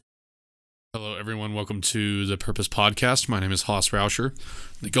Hello, everyone. Welcome to the Purpose Podcast. My name is Haas Rauscher.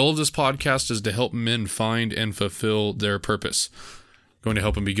 The goal of this podcast is to help men find and fulfill their purpose. I'm going to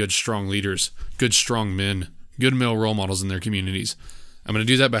help them be good, strong leaders, good, strong men, good male role models in their communities. I'm going to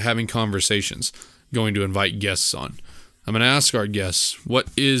do that by having conversations. I'm going to invite guests on. I'm going to ask our guests, what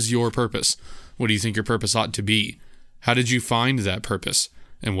is your purpose? What do you think your purpose ought to be? How did you find that purpose?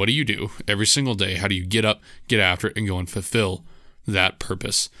 And what do you do every single day? How do you get up, get after it, and go and fulfill that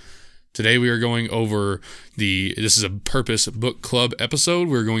purpose? Today we are going over this is a Purpose Book Club episode.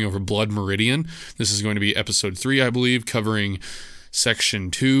 We're going over Blood Meridian. This is going to be episode 3, I believe, covering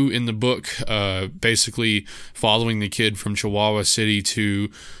section 2 in the book, basically following the kid from Chihuahua City to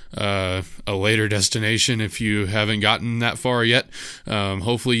a later destination if you haven't gotten that far yet.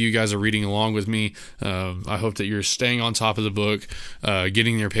 Hopefully you guys are reading along with me. I hope that you're staying on top of the book,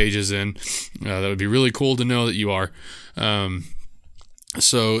 getting your pages in. That would be really cool to know that you are.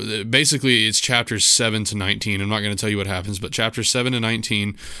 So basically it's chapters 7 to 19. I'm not going to tell you what happens, but chapters 7 to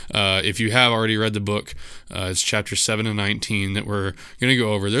 19, if you have already read the book, it's chapters 7 and 19 that we're going to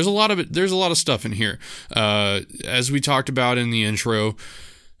go over. There's a lot of stuff in here. As we talked about in the intro,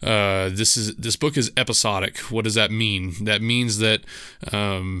 this book is episodic. What does that mean? That means that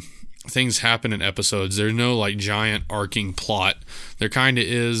things happen in episodes. There's no like giant arcing plot. There kind of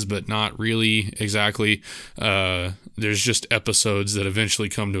is, but not really exactly. There's just episodes that eventually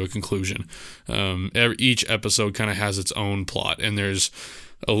come to a conclusion. Each episode kind of has its own plot, and there's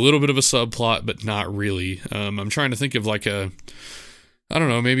a little bit of a subplot, but not really. I'm trying to think of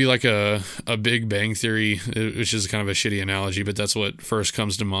maybe like a Big Bang Theory, which is kind of a shitty analogy, but that's what first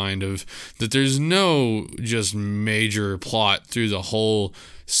comes to mind, of that there's no just major plot through the whole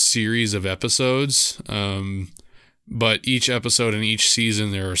series of episodes. But each episode and each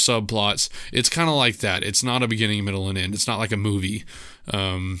season there are subplots. It's kind of like that. It's not a beginning, middle, and end. It's not like a movie.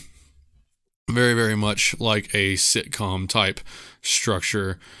 Very, very much like a sitcom type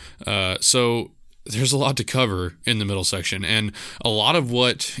structure. So there's a lot to cover in the middle section, and a lot of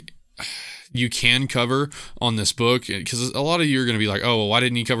what you can cover on this book, because a lot of you are going to be like, oh, well, why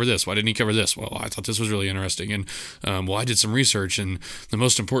didn't he cover this? Why didn't he cover this? Well, I thought this was really interesting, and I did some research, and the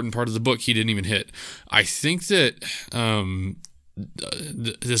most important part of the book he didn't even hit. I think that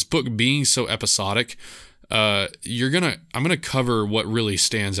this book being so episodic, I'm going to cover what really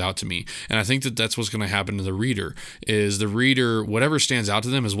stands out to me. And I think that that's what's going to happen to the reader, is the reader, whatever stands out to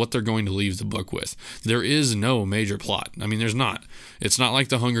them is what they're going to leave the book with. There is no major plot. I mean, there's not. It's not like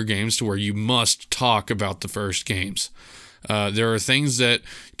the Hunger Games to where you must talk about the first games. There are things that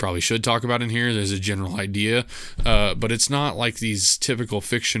you probably should talk about in here. There's a general idea, but it's not like these typical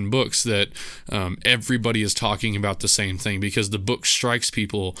fiction books that everybody is talking about the same thing, because the book strikes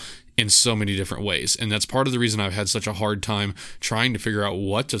people in so many different ways. And that's part of the reason I've had such a hard time trying to figure out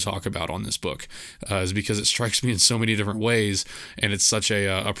what to talk about on this book, is because it strikes me in so many different ways, and it's such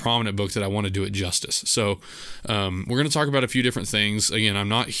a prominent book that I want to do it justice. So we're going to talk about a few different things. Again, I'm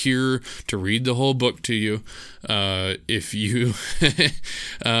not here to read the whole book to you. If you,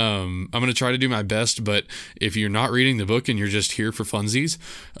 I'm going to try to do my best, but if you're not reading the book and you're just here for funsies,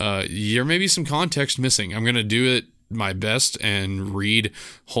 there may be some context missing. I'm going to do it my best and read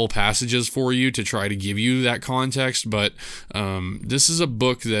whole passages for you to try to give you that context, but this is a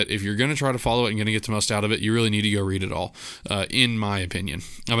book that if you're going to try to follow it and going to get the most out of it, you really need to go read it all, in my opinion.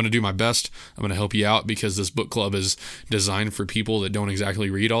 I'm going to do my best. I'm going to help you out, because this book club is designed for people that don't exactly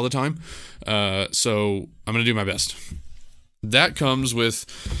read all the time, so I'm going to do my best. That comes with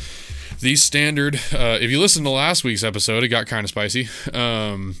the standard, if you listen to last week's episode, it got kind of spicy.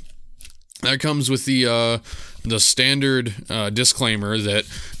 That comes with the standard disclaimer that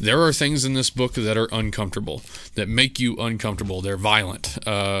there are things in this book that are uncomfortable, that make you uncomfortable. They're violent.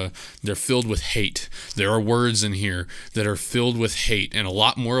 They're filled with hate. There are words in here that are filled with hate, and a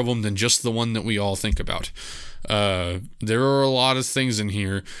lot more of them than just the one that we all think about. There are a lot of things in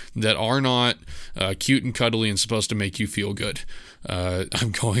here that are not cute and cuddly and supposed to make you feel good.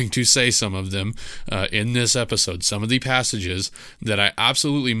 I'm going to say some of them in this episode, some of the passages that I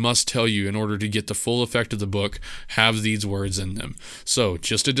absolutely must tell you in order to get the full effect of the book have these words in them. So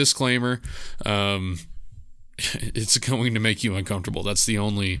just a disclaimer, it's going to make you uncomfortable. That's the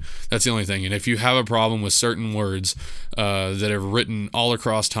only thing. And if you have a problem with certain words that are written all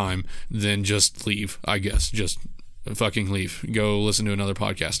across time, then just leave, I guess. Just fucking leave. Go listen to another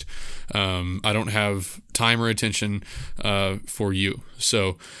podcast. I don't have time or attention for you.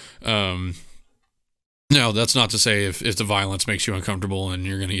 So, no, that's not to say if the violence makes you uncomfortable and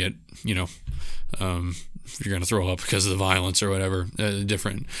you're going to get, you're going to throw up because of the violence or whatever,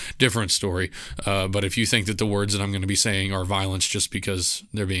 different story. But if you think that the words that I'm going to be saying are violence just because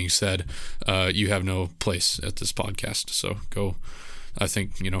they're being said, you have no place at this podcast. So go. I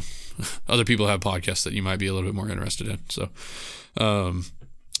think, other people have podcasts that you might be a little bit more interested in. So,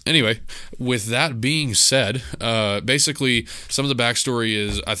 anyway, with that being said, basically some of the backstory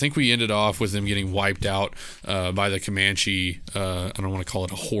is, I think we ended off with them getting wiped out by the Comanche. I don't want to call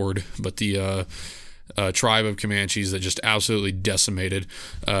it a horde, but the tribe of Comanches that just absolutely decimated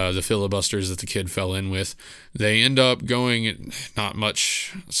the filibusters that the kid fell in with. They end up going, not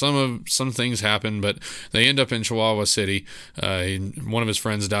much, some things happen, but they end up in Chihuahua City. One of his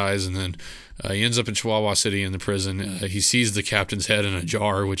friends dies, and then he ends up in Chihuahua City in the prison. He sees the captain's head in a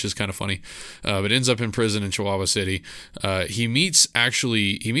jar, which is kind of funny, but ends up in prison in Chihuahua City. He meets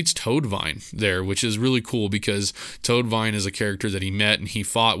Toadvine there, which is really cool because Toadvine is a character that he met and he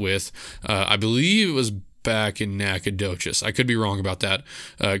fought with. I believe it was back in Nacogdoches. I could be wrong about that.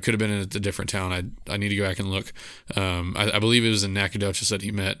 It could have been in a different town. I need to go back and look. I believe it was in Nacogdoches that he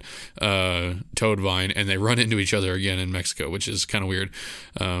met Toadvine, and they run into each other again in Mexico, which is kind of weird.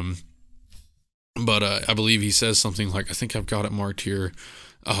 But I believe he says something like, I think I've got it marked here.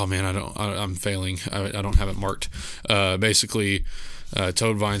 Oh man, I'm failing. I don't have it marked. Basically,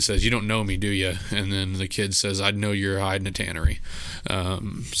 Toadvine says, "You don't know me, do you?" And then the kid says, "I'd know you're hiding a tannery."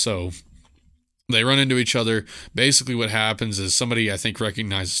 So they run into each other. Basically what happens is somebody, I think,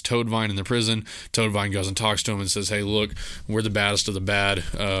 recognizes Toadvine in the prison. Toadvine goes and talks to him and says, "Hey, look, we're the baddest of the bad.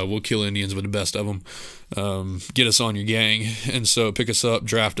 We'll kill Indians with the best of them. Get us on your gang. And so pick us up,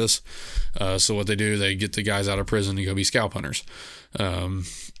 draft us." So what they do, they get the guys out of prison to go be scalp hunters.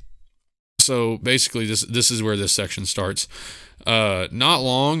 So basically this is where this section starts. Not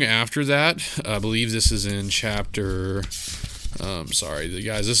long after that, I believe this is in chapter... sorry,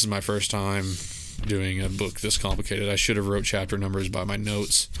 guys, this is my first time doing a book this complicated. I should have wrote chapter numbers by my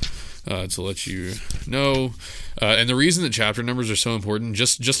notes to let you know. And the reason that chapter numbers are so important,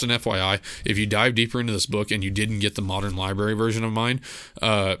 just an FYI, if you dive deeper into this book and you didn't get the modern library version of mine,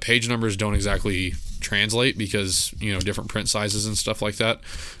 page numbers don't exactly translate because, different print sizes and stuff like that.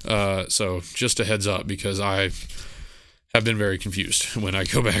 So just a heads up, because I have been very confused when I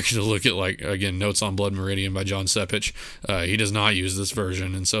go back to look at, notes on Blood Meridian by John Sepich. He does not use this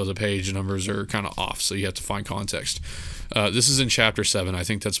version, and so the page numbers are kind of off, so you have to find context. This is in chapter 7. I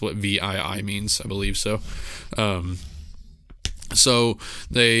think that's what VII means. I believe so. So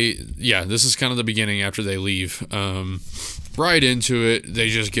this is kind of the beginning after they leave. Right into it, they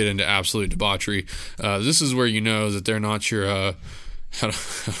just get into absolute debauchery. This is where you know that they're not your... how do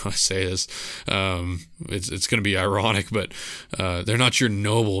I say this? It's going to be ironic, but they're not your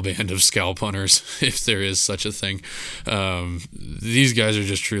noble band of scalp hunters, if there is such a thing. These guys are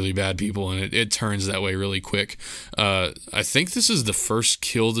just truly bad people, and it turns that way really quick. I think this is the first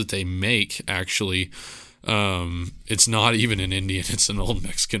kill that they make, actually. It's not even an Indian, it's an old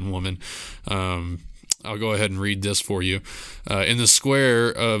Mexican woman. I'll go ahead and read this for you. In the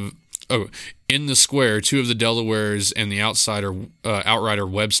square, two of the Delawares and the outrider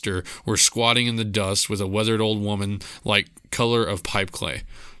Webster were squatting in the dust with a weathered old woman the color of pipe clay.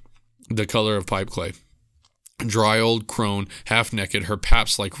 Dry old crone, half naked, her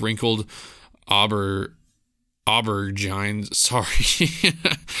paps like wrinkled aubergines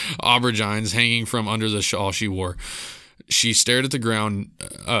hanging from under the shawl she wore. She stared at the ground,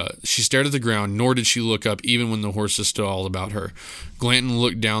 nor did she look up even when the horses stood all about her. Glanton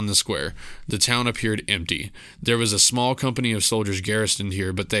looked down the square. The town appeared empty. There was a small company of soldiers garrisoned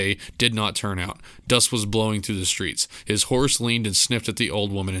here, but they did not turn out. Dust was blowing through the streets. His horse leaned and sniffed at the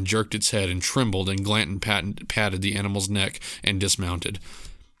old woman and jerked its head and trembled, and Glanton patted the animal's neck and dismounted.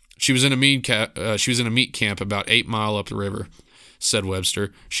 She was in a meat camp about 8 miles up the river, said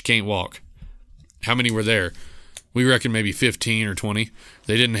Webster. She can't walk. How many were there? We reckon maybe 15 or 20.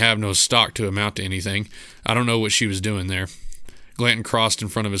 They didn't have no stock to amount to anything. I don't know what she was doing there. Glanton crossed in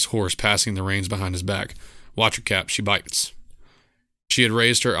front of his horse, passing the reins behind his back. Watch her, Cap, she bites. She had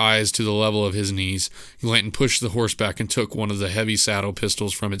raised her eyes to the level of his knees. Glanton pushed the horse back and took one of the heavy saddle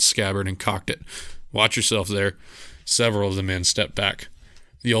pistols from its scabbard and cocked it. Watch yourself there. Several of the men stepped back.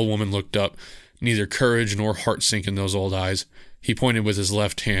 The old woman looked up. Neither courage nor heart sink in those old eyes. He pointed with his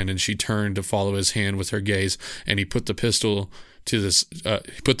left hand, and she turned to follow his hand with her gaze, and he put the pistol to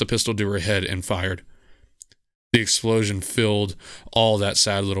her head and fired. The explosion filled all that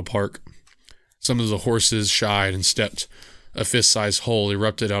sad little park. Some of the horses shied and stepped. A fist-sized hole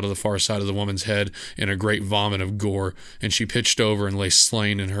erupted out of the far side of the woman's head in a great vomit of gore, and she pitched over and lay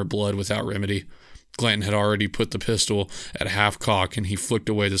slain in her blood without remedy. Glanton had already put the pistol at half cock, and he flicked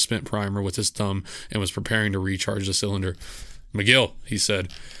away the spent primer with his thumb and was preparing to recharge the cylinder. "McGill," he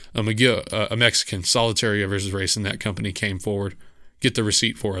said. McGill, a Mexican, solitary of his race in that company, came forward. "Get the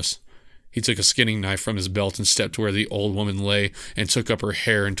receipt for us." He took a skinning knife from his belt and stepped to where the old woman lay and took up her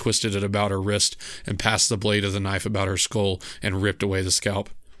hair and twisted it about her wrist and passed the blade of the knife about her skull and ripped away the scalp.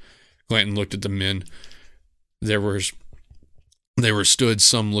 Glanton looked at the men. They were stood,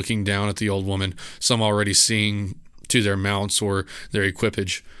 some looking down at the old woman, some already seeing to their mounts or their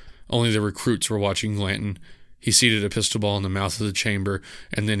equipage. Only the recruits were watching Glanton. He seated a pistol ball in the mouth of the chamber,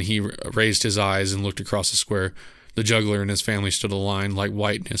 and then he raised his eyes and looked across the square. The juggler and his family stood aligned like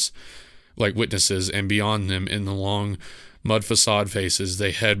witnesses, and beyond them, in the long mud facade faces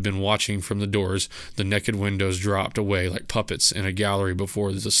they had been watching from the doors, the naked windows dropped away like puppets in a gallery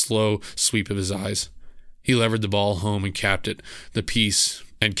before the slow sweep of his eyes. He levered the ball home and capped the piece,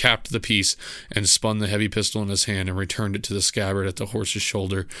 and spun the heavy pistol in his hand and returned it to the scabbard at the horse's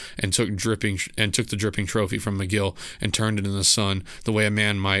shoulder, and took the dripping trophy from McGill and turned it in the sun, the way a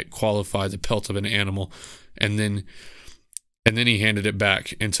man might qualify the pelt of an animal, and then he handed it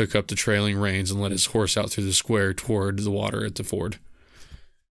back and took up the trailing reins and led his horse out through the square toward the water at the ford.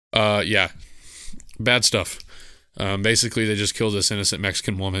 Yeah, bad stuff. Basically, they just killed this innocent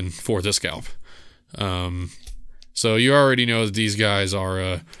Mexican woman for the scalp. So you already know that these guys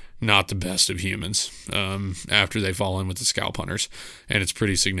are not the best of humans after they fall in with the scalp hunters, and it's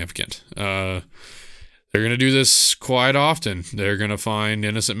pretty significant. They're going to do this quite often. They're going to find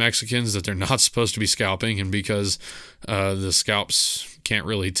innocent Mexicans that they're not supposed to be scalping, and because the scalps can't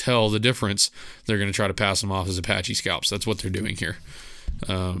really tell the difference, they're going to try to pass them off as Apache scalps. That's what they're doing here.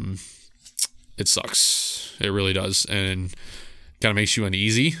 It sucks. It really does, and kind of makes you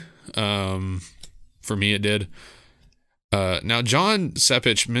uneasy. For me, it did. Now, John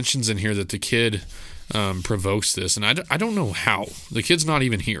Sepich mentions in here that the kid provokes this, and I don't know how. The kid's not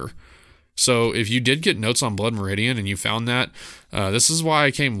even here. So if you did get notes on Blood Meridian and you found that, this is why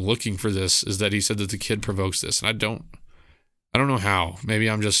I came looking for this, is that he said that the kid provokes this. And I don't know how. Maybe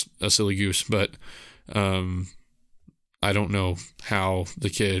I'm just a silly goose, but I don't know how the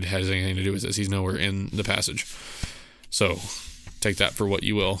kid has anything to do with this. He's nowhere in the passage. So take that for what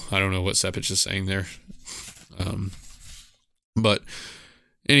you will. I don't know what Sepich is saying there. But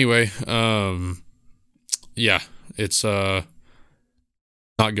anyway, yeah, it's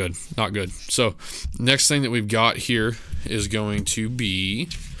not good. So next thing that we've got here is going to be,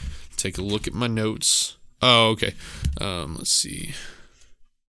 take a look at my notes. Oh, okay. Let's see.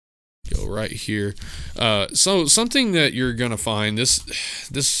 Go right here. So something that you're going to find,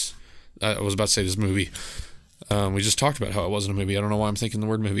 this, I was about to say this movie. We just talked about how it wasn't a movie. I don't know why I'm thinking the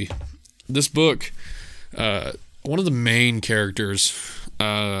word movie. This book, one of the main characters,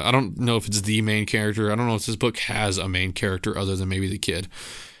 I don't know if it's the main character. I don't know if this book has a main character other than maybe the kid.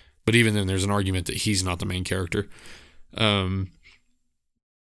 But even then, there's an argument that he's not the main character.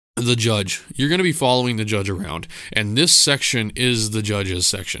 The judge. You're going to be following the judge around. And this section is the judge's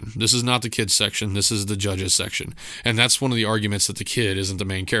section. This is not the kid's section. This is the judge's section. And that's one of the arguments that the kid isn't the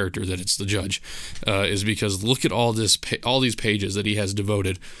main character, that it's the judge. Is because look at all these pages that he has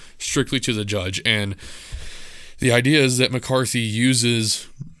devoted strictly to the judge. And the idea is that McCarthy uses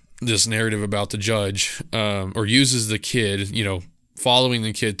this narrative about the judge, or uses the kid, following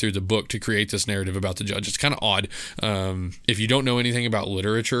the kid through the book to create this narrative about the judge. It's kind of odd. If you don't know anything about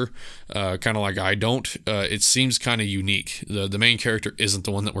literature, kind of like I don't, it seems kind of unique. The main character isn't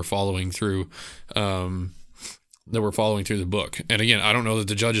the one that we're following through, the book. And again, I don't know that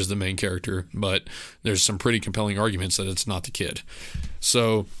the judge is the main character, but there's some pretty compelling arguments that it's not the kid.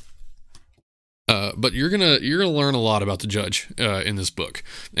 So, but you're gonna learn a lot about the judge in this book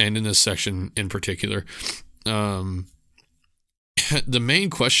and in this section in particular. The main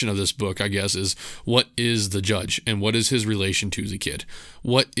question of this book, I guess, is what is the judge and what is his relation to the kid?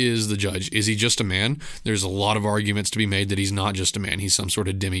 What is the judge? Is he just a man? There's a lot of arguments to be made that he's not just a man. He's some sort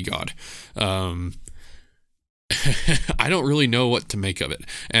of demigod. I don't really know what to make of it.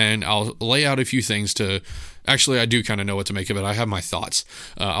 And I'll lay out a few things actually, I do kind of know what to make of it. I have my thoughts.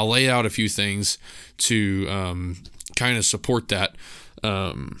 I'll lay out a few things to kind of support that.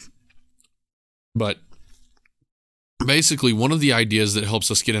 But basically, one of the ideas that helps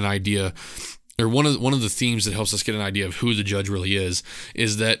us get an idea, or one of the themes that helps us get an idea of who the judge really is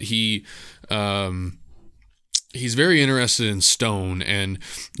that he's very interested in stone, and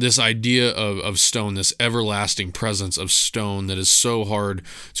this idea of stone, this everlasting presence of stone that is so hard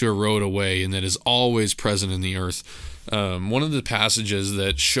to erode away and that is always present in the earth. One of the passages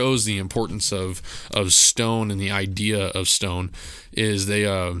that shows the importance of stone and the idea of stone is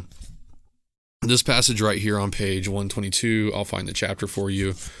This passage right here on page 122, I'll find the chapter for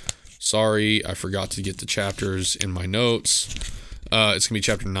you. Sorry, I forgot to get the chapters in my notes. It's going to be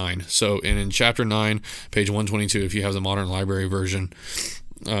chapter 9. So in chapter 9, page 122, if you have the modern library version,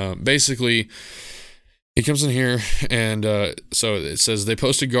 basically, he comes in here, and so it says, they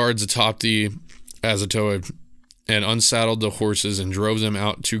posted guards atop the Azatoa and unsaddled the horses and drove them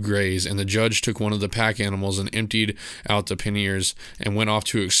out to graze, and the judge took one of the pack animals and emptied out the panniers and went off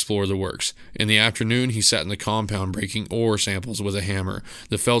to explore the works. In the afternoon, he sat in the compound breaking ore samples with a hammer,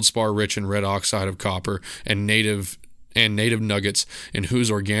 the feldspar rich in red oxide of copper, and native nuggets in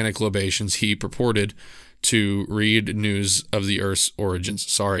whose organic libations he purported to read news of the Earth's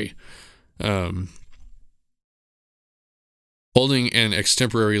origins. Holding an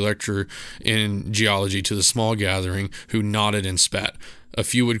extemporary lecture in geology to the small gathering, who nodded and spat. A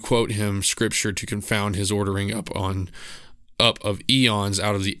few would quote him scripture to confound his ordering up of eons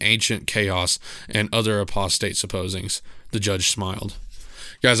out of the ancient chaos and other apostate supposings. The judge smiled.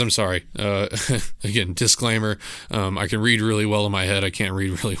 Guys, I'm sorry. Again, disclaimer, I can read really well in my head. I can't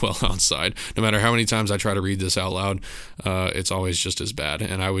read really well outside. No matter how many times I try to read this out loud, it's always just as bad.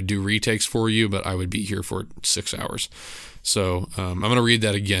 And I would do retakes for you, but I would be here for 6 hours. So I'm going to read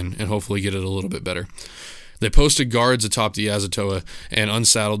that again and hopefully get it a little bit better. They posted guards atop the Azatoa and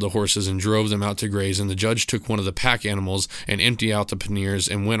unsaddled the horses and drove them out to graze, and the judge took one of the pack animals and emptied out the panniers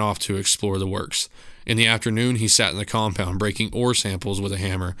and went off to explore the works. In the afternoon, he sat in the compound breaking ore samples with a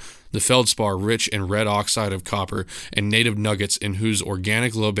hammer, the feldspar rich in red oxide of copper, and native nuggets in whose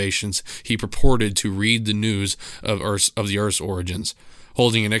organic libations he purported to read the news of the Earth's origins.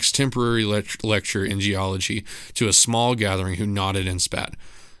 Holding an extemporary lecture in geology to a small gathering who nodded and spat.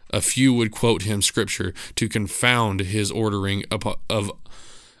 A few would quote him scripture to confound his ordering up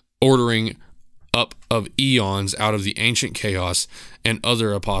of eons out of the ancient chaos and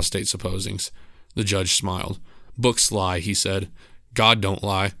other apostate supposings. The judge smiled. Books lie, he said. God don't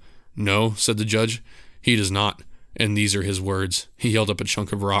lie. No, said the judge, he does not. And these are his words. He held up a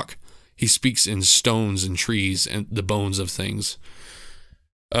chunk of rock. He speaks in stones and trees and the bones of things.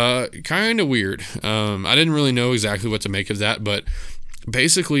 Kind of weird. I didn't really know exactly what to make of that, but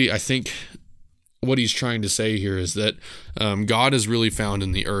basically I think what he's trying to say here is that God is really found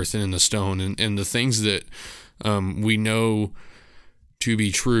in the earth and in the stone, and the things that we know to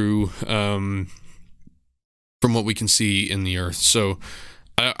be true from what we can see in the earth. So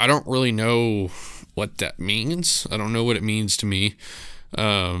I don't really know what that means. I don't know what it means to me.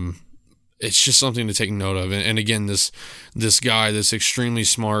 It's just something to take note of. And again, this guy, this extremely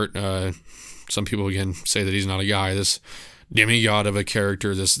smart, some people again say that he's not a guy, this demigod of a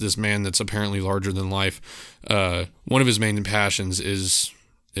character, this man that's apparently larger than life. One of his main passions is,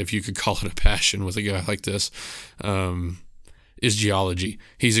 if you could call it a passion with a guy like this, is geology.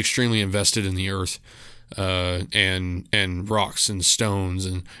 He's extremely invested in the earth, and rocks and stones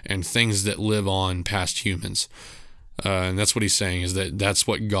and things that live on past humans. And that's what he's saying, is that's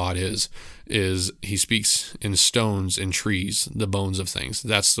what God is he speaks in stones and trees, the bones of things.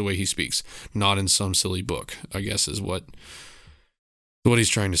 That's the way he speaks, not in some silly book, I guess is what he's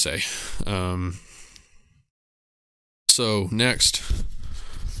trying to say. So next,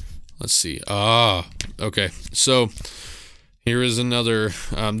 let's see. Okay. So here is another,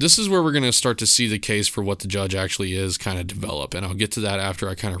 this is where we're going to start to see the case for what the judge actually is kind of develop. And I'll get to that after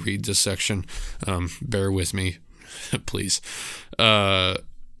I kind of read this section. Bear with me. Please.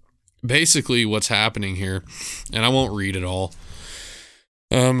 Basically what's happening here, and I won't read it all.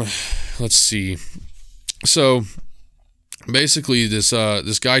 Let's see. So basically this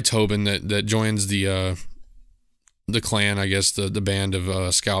guy Tobin that joins the clan, I guess, the band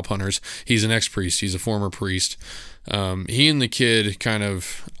of scalp hunters. He's an ex-priest. He's a former priest. He and the kid kind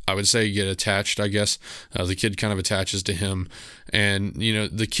of, I would say, get attached, I guess. The kid kind of attaches to him. And,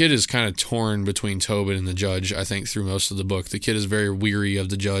 the kid is kind of torn between Tobin and the judge, I think, through most of the book. The kid is very weary of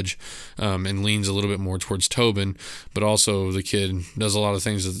the judge, and leans a little bit more towards Tobin. But also the kid does a lot of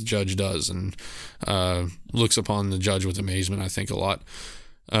things that the judge does, and looks upon the judge with amazement, I think, a lot.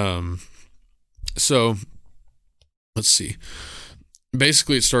 So let's see.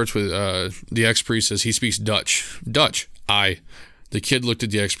 Basically, it starts with the ex-priest says he speaks Dutch. Dutch. The kid looked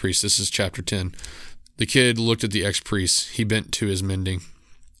at the ex-priest. This is chapter 10. The kid looked at the ex-priest. He bent to his mending.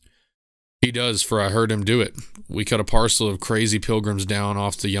 He does, for I heard him do it. We cut a parcel of crazy pilgrims down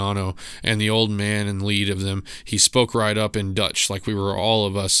off the Llano, and the old man in lead of them, he spoke right up in Dutch, like we were all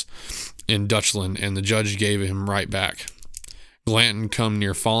of us in Dutchland, and the judge gave him right back. Glanton come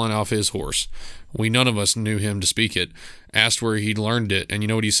near falling off his horse. We none of us knew him to speak it. Asked where he'd learned it, and you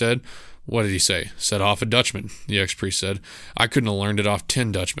know what he said? What did he say? Said off a Dutchman, the ex-priest said. I couldn't have learned it off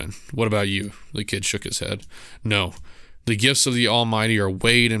 10 Dutchmen. What about you? The kid shook his head. No. The gifts of the Almighty are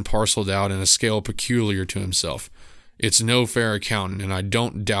weighed and parceled out in a scale peculiar to himself. It's no fair accountant, and I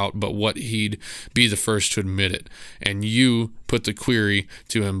don't doubt but what he'd be the first to admit it. And you put the query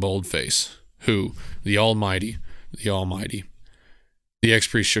to him bold-face. Who? The Almighty. The Almighty. The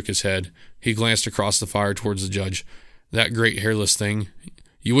ex-priest shook his head. He glanced across the fire towards the judge. That great hairless thing.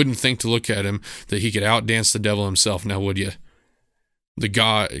 You wouldn't think to look at him that he could outdance the devil himself, now would you? The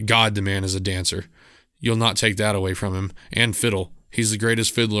God the man is a dancer. You'll not take that away from him. And fiddle. He's the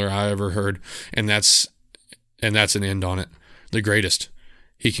greatest fiddler I ever heard, and that's an end on it. The greatest.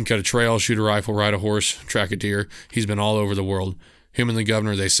 He can cut a trail, shoot a rifle, ride a horse, track a deer. He's been all over the world. Him and the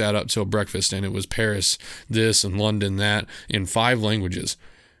governor, they sat up till breakfast, and it was Paris, this, and London, that, in 5 languages.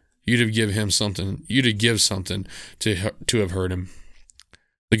 You'd have give something to have heard him.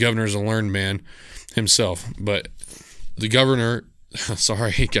 The governor's a learned man himself, but the governor,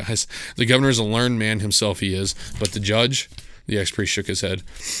 sorry guys, the governor's a learned man himself, he is, but the judge, the ex-priest shook his head.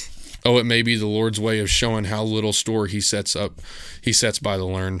 Oh, it may be the Lord's way of showing how little store he sets by the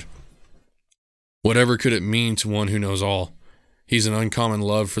learned. Whatever could it mean to one who knows all? He's an uncommon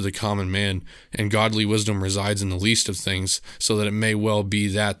love for the common man, and godly wisdom resides in the least of things, so that it may well be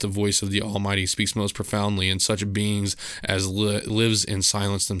that the voice of the Almighty speaks most profoundly in such beings as lives in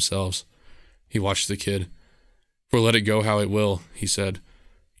silence themselves. He watched the kid. For let it go how it will, he said.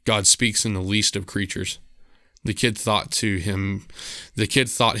 God speaks in the least of creatures. The kid thought him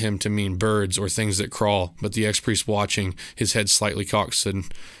to mean birds or things that crawl, but the ex-priest, watching, his head slightly cocked, said,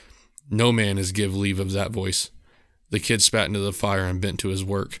 No man is give leave of that voice. The kid spat into the fire and bent to his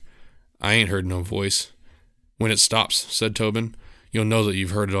work. I ain't heard no voice. When it stops, said Tobin, you'll know that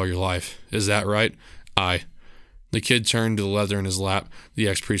you've heard it all your life. Is that right? Aye. The kid turned to the leather in his lap. The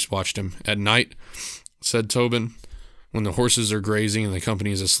ex-priest watched him. At night, said Tobin, when the horses are grazing and the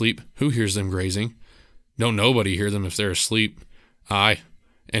company is asleep, who hears them grazing? Don't nobody hear them if they're asleep. Aye.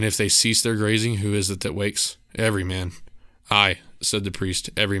 And if they cease their grazing, who is it that wakes? Every man. Aye, said the priest,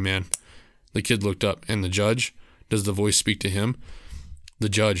 every man. The kid looked up. And the judge? Does the voice speak to him? The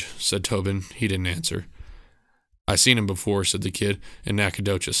judge, said Tobin. He didn't answer. I seen him before, said the kid, in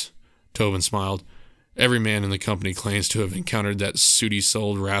Nacogdoches. Tobin smiled. Every man in the company claims to have encountered that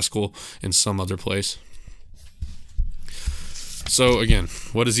sooty-souled rascal in some other place. So, again,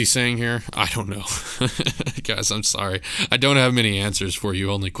 what is he saying here? I don't know. Guys, I'm sorry. I don't have many answers for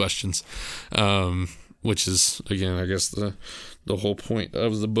you, only questions. Which is, again, I guess the whole point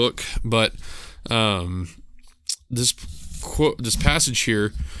of the book. But this passage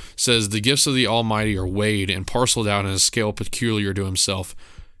here says, the gifts of the Almighty are weighed and parceled out in a scale peculiar to himself.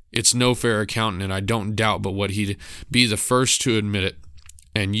 It's no fair accountant, and I don't doubt but what he'd be the first to admit it.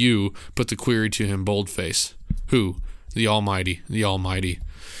 And you put the query to him bold-face. Who? The Almighty. The Almighty.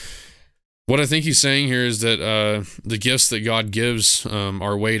 What I think he's saying here is that the gifts that God gives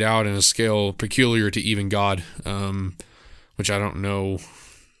are weighed out in a scale peculiar to even God, which I don't know,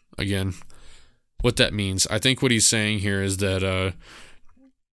 again, what that means. I think what he's saying here is that,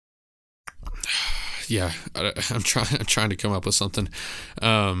 I'm trying to come up with something.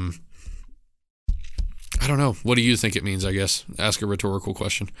 I don't know. What do you think it means, I guess? Ask a rhetorical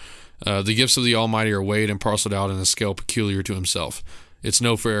question. The gifts of the Almighty are weighed and parceled out in a scale peculiar to himself. It's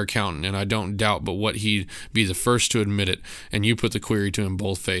no fair accountant, and I don't doubt but what he'd be the first to admit it, and you put the query to him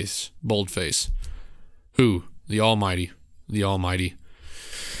bold-face. Who? The Almighty. The Almighty.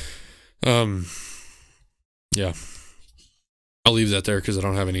 Yeah. I'll leave that there because I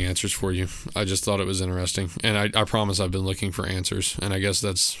don't have any answers for you. I just thought it was interesting, and I promise I've been looking for answers, and I guess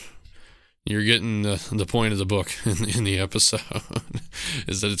that's... You're getting the point of the book in the episode,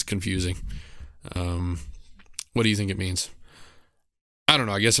 is that it's confusing. What do you think it means? I don't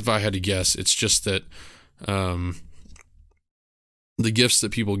know. I guess if I had to guess, it's just that the gifts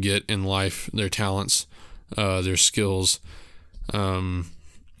that people get in life, their talents, their skills,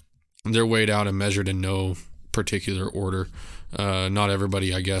 they're weighed out and measured in no particular order. Not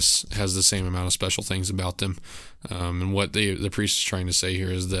everybody, I guess, has the same amount of special things about them. And what the priest is trying to say here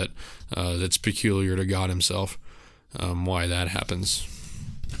is that that's peculiar to God himself. Why that happens,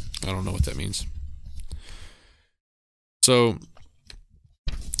 I don't know what that means. So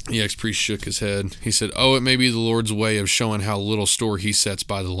the ex-priest shook his head. He said, oh, it may be the Lord's way of showing how little store he sets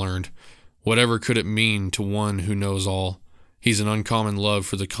by the learned. Whatever could it mean to one who knows all? He's an uncommon love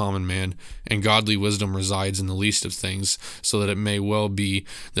for the common man, and godly wisdom resides in the least of things, so that it may well be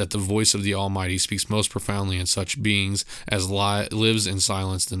that the voice of the Almighty speaks most profoundly in such beings as lives in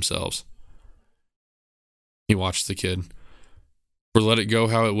silence themselves. He watched the kid. For let it go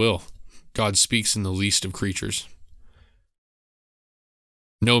how it will, God speaks in the least of creatures.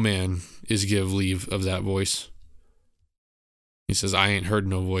 No man is give leave of that voice. He says, I ain't heard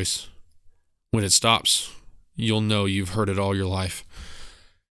no voice. When it stops, you'll know you've heard it all your life.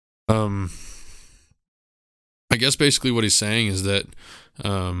 I guess basically what he's saying is that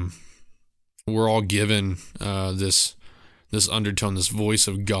we're all given this undertone, this voice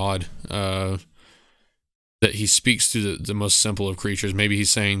of God, that he speaks through the most simple of creatures. Maybe he's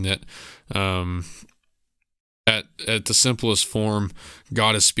saying that at the simplest form,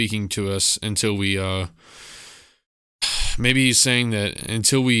 God is speaking to us until we maybe he's saying that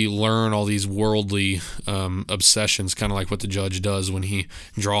until we learn all these worldly obsessions, kind of like what the judge does when he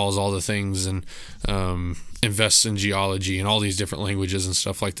draws all the things and invests in geology and all these different languages and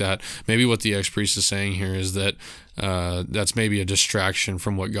stuff like that. Maybe what the ex-priest is saying here is that that's maybe a distraction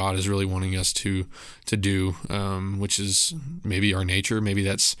from what God is really wanting us to do, which is maybe our nature. Maybe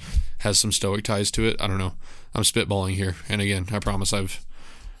that's has some Stoic ties to it. I don't know. I'm spitballing here. And again, I promise I've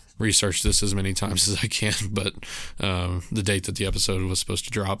researched this as many times as I can, but the date that the episode was supposed to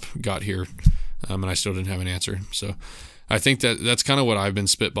drop got here, and I still didn't have an answer. So I think that's kind of what I've been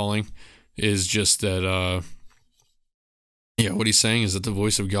spitballing, is just that what he's saying is that the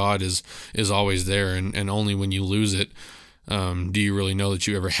voice of God is always there, and only when you lose it do you really know that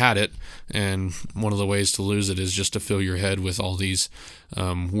you ever had it. And one of the ways to lose it is just to fill your head with all these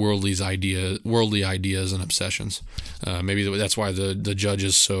worldly ideas and obsessions. Maybe that's why the judge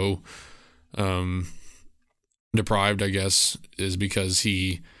is so deprived, I guess, is because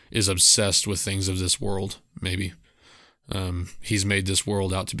he is obsessed with things of this world. Maybe he's made this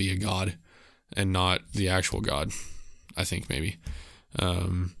world out to be a god and not the actual God. I think maybe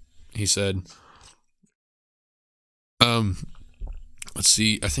he said, let's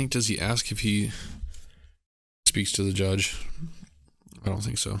see, I think, does he ask if he speaks to the judge? I don't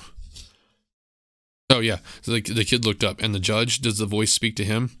think so. Oh yeah, so the kid looked up, and the judge, does the voice speak to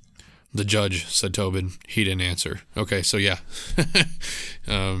him? The judge, said Tobin. He didn't answer. Okay, so yeah.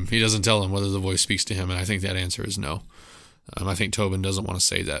 He doesn't tell him whether the voice speaks to him, and I think that answer is no. I think Tobin doesn't want to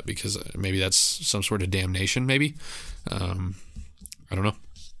say that because maybe that's some sort of damnation, maybe. I don't know.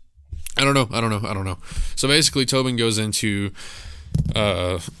 So basically, Tobin goes into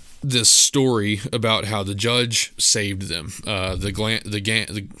this story about how the judge saved them. The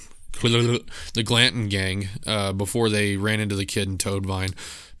Glanton gang, before they ran into the kid in Toadvine,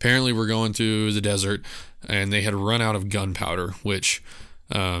 apparently were going through the desert, and they had run out of gunpowder, which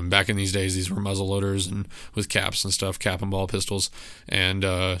back in these days, these were muzzle loaders and with caps and stuff, cap and ball pistols, and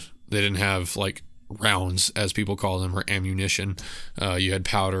they didn't have like rounds, as people call them, or ammunition. You had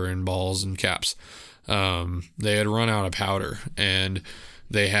powder and balls and caps. They had run out of powder, and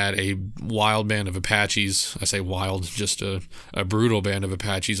they had a wild band of Apaches. I say wild, just a brutal band of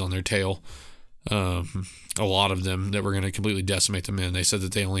Apaches on their tail. A lot of them that were going to completely decimate the men. They said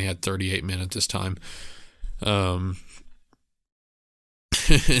that they only had 38 men at this time.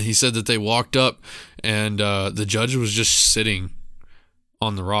 He said that they walked up, and the judge was just sitting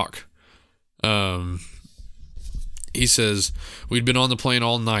on the rock. He says, we'd been on the plain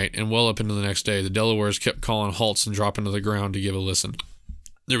all night and well up into the next day. The Delawares kept calling halts and dropping to the ground to give a listen.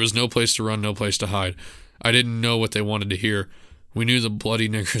 There was no place to run, no place to hide. I didn't know what they wanted to hear. We knew the bloody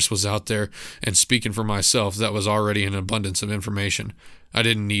niggers was out there, and speaking for myself, that was already an abundance of information. I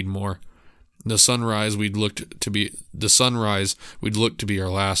didn't need more. The sunrise we'd looked to be our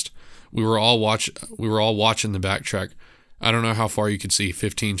last. We were all watching the backtrack. I don't know how far you could see,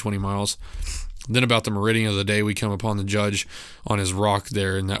 15, 20 miles. Then about the meridian of the day, we come upon the judge on his rock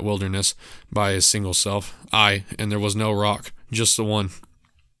there in that wilderness by his single self. Aye, and there was no rock, just the one.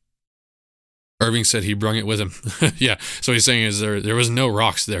 Irving said he brung it with him. Yeah, so he's saying is there was no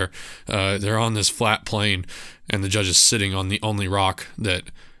rocks there. They're on this flat plain, and the judge is sitting on the only rock that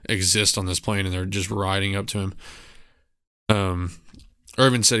exists on this plain, and they're just riding up to him.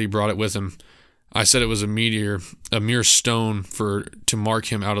 Irving said he brought it with him. I said it was a mere stone to mark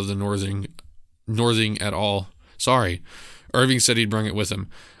him out of the northing at all. Sorry. Irving said he'd bring it with him.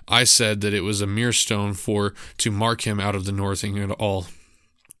 I said that it was a mere stone to mark him out of the northing at all.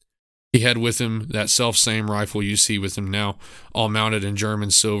 He had with him that self-same rifle you see with him now, all mounted in German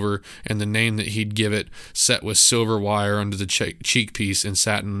silver, and the name that he'd give it set with silver wire under the cheek piece and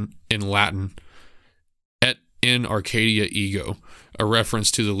satin in Latin. Et in Arcadia ego, a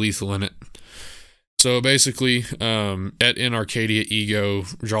reference to the lethal in it. So basically, Et in Arcadia ego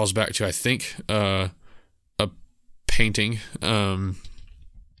draws back to, I think, a painting.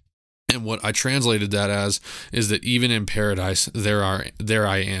 And what I translated that as is that even in paradise, there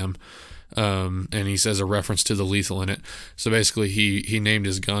I am. and he says a reference to the lethal in it. So basically, he named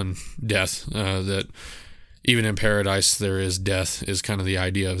his gun Death. That even in paradise there is death is kind of the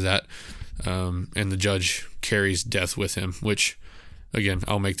idea of that. And the judge carries death with him, which, again,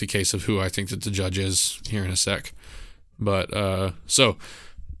 I'll make the case of who I think that the judge is here in a sec. But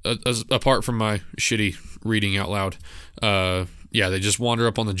apart from my shitty reading out loud, they just wander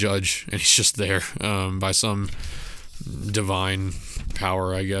up on the judge, and he's just there by some divine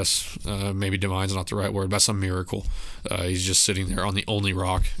power, I guess. Maybe divine's not the right word, by some miracle. He's just sitting there on the only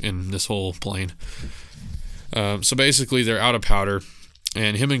rock in this whole plane. So basically, they're out of powder,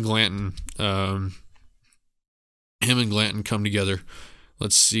 and him and Glanton come together.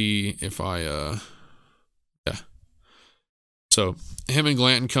 Let's see if So him and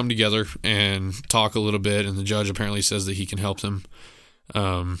Glanton come together and talk a little bit, and the judge apparently says that he can help them.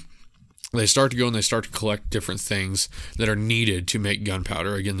 They start to go and they start to collect different things that are needed to make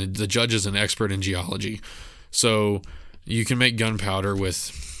gunpowder. Again, the judge is an expert in geology, so you can make gunpowder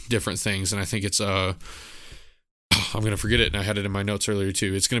with different things, and I think it's I'm going to forget it, and I had it in my notes earlier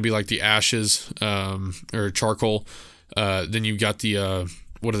too. It's going to be like the ashes or charcoal. Then you've got the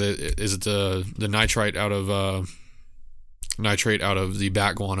the nitrate out of the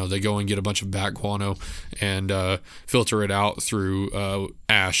bat guano. They go and get a bunch of bat guano and filter it out through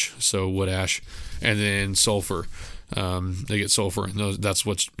ash, so wood ash, and then sulfur. They get sulfur, and that's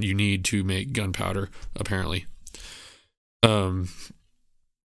what you need to make gunpowder, apparently.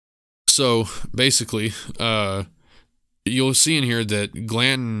 So basically, you'll see in here that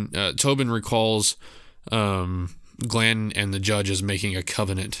Tobin recalls Glanton and the judge is making a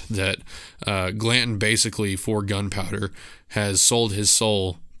covenant that Glanton basically, for gunpowder, has sold his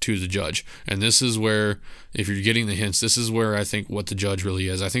soul to the judge. And this is where, if you're getting the hints, this is where I think what the judge really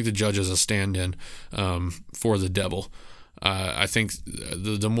is. I think the judge is a stand-in for the devil. I think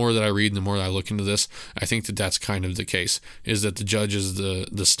the more that I read and the more that I look into this, I think that that's kind of the case, is that the judge is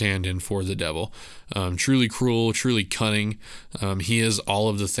the stand-in for the devil. Truly cruel, truly cunning. He is all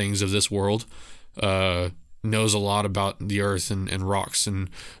of the things of this world. Knows a lot about the earth and rocks. And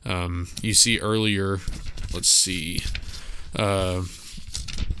you see earlier, let's see,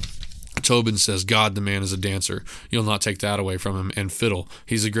 Tobin says, God, the man is a dancer. You'll not take that away from him. And fiddle.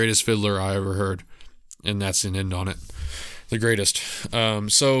 He's the greatest fiddler I ever heard. And that's an end on it. The greatest.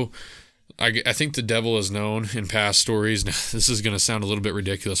 So I think the devil is known in past stories. Now, this is going to sound a little bit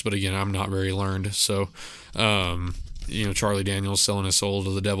ridiculous, but again, I'm not very learned. So, Charlie Daniels selling his soul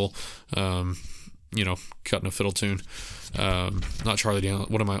to the devil, cutting a fiddle tune. Not Charlie Daniels.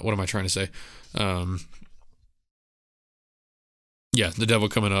 What am I trying to say? The devil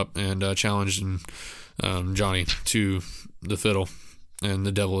coming up and challenging Johnny to the fiddle, and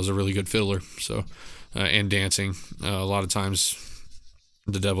the devil is a really good fiddler. So, and dancing. A lot of times,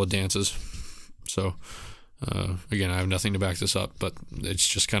 the devil dances. So, again, I have nothing to back this up, but it's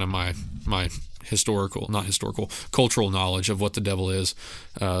just kind of my cultural knowledge of what the devil is.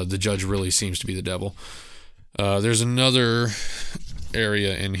 The judge really seems to be the devil. There's another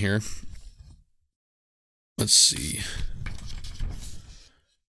area in here. Let's see.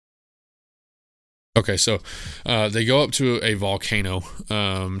 Okay, so they go up to a volcano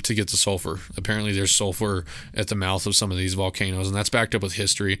to get the sulfur. Apparently there's sulfur at the mouth of some of these volcanoes, and that's backed up with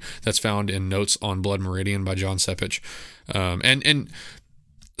history. That's found in Notes on Blood Meridian by John Sepich.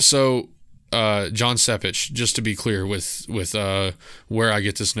 So John Sepich, just to be clear with where I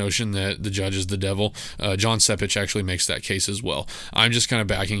get this notion that the judge is the devil, John Sepich actually makes that case as well. I'm just kind of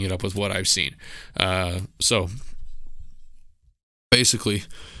backing it up with what I've seen. So basically,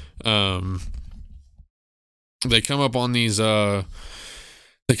 they come up on these. I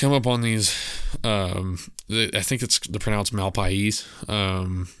think it's pronounced Malpais.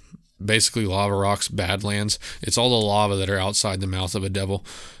 Basically, lava rocks, badlands. It's all the lava that are outside the mouth of a devil,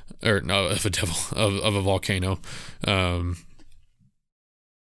 of a volcano. And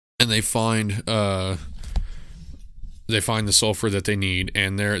they find the sulfur that they need,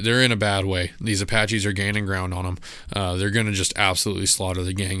 and they're in a bad way. These Apaches are gaining ground on them. They're gonna just absolutely slaughter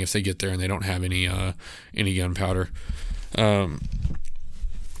the gang if they get there and they don't have any gunpowder.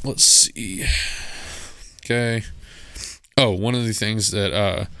 Let's see. Okay. Oh, one of the things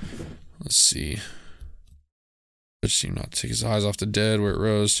that let's see. Judge seemed not to take his eyes off the dead where it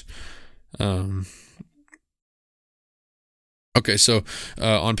rose. Okay, so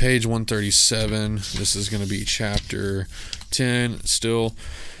on page 137, this is going to be chapter 10 still.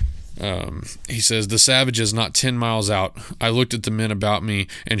 He says, the savages not 10 miles out. I looked at the men about me,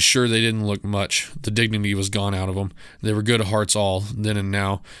 and sure they didn't look much. The dignity was gone out of them. They were good hearts all, then and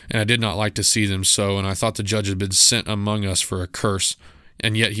now, and I did not like to see them so, and I thought the judge had been sent among us for a curse.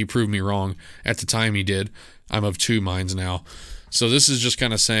 and yet he proved me wrong. At the time he did. I'm of two minds now. So this is just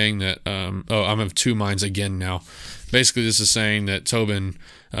kind of saying that, I'm of two minds again now. Basically, this is saying that Tobin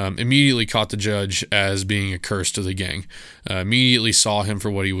immediately caught the judge as being a curse to the gang. Immediately saw him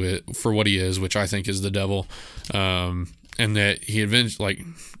for what he is, which I think is the devil, and that he eventually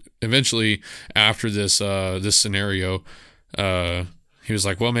after this scenario, he was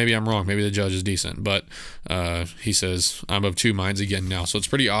like, well, maybe I'm wrong. Maybe the judge is decent. But he says, I'm of two minds again now. So it's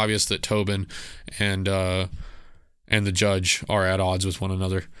pretty obvious that Tobin and the judge are at odds with one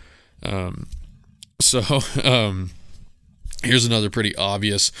another. Here's another pretty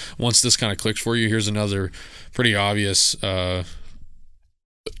obvious, once this kind of clicks for you, here's another pretty obvious,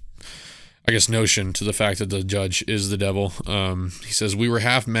 notion to the fact that the judge is the devil. He says, we were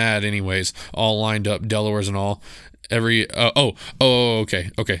half mad anyways, all lined up, Delawares and all.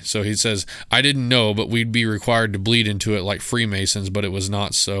 Okay. So he says, I didn't know, but we'd be required to bleed into it like Freemasons, but it was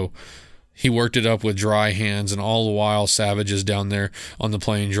not so. He worked it up with dry hands, and all the while savages down there on the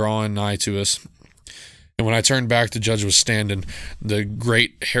plain drawing nigh to us. And when I turned back, the judge was standing, the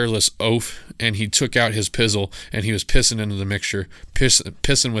great hairless oaf, and he took out his pizzle, and he was pissing into the mixture,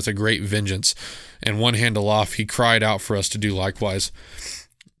 pissing with a great vengeance. And one hand aloft, he cried out for us to do likewise.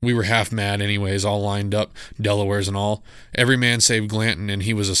 We were half mad anyways, all lined up, Delawares and all. Every man save Glanton, and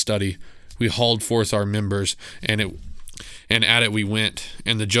he was a study. We hauled forth our members, and at it we went,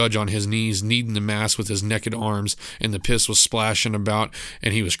 and the judge on his knees, kneading the mass with his naked arms, and the piss was splashing about,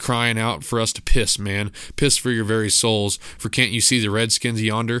 and he was crying out for us to piss, man. Piss for your very souls, for can't you see the redskins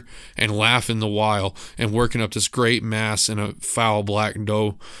yonder? And laughing the while, and working up this great mass in a foul black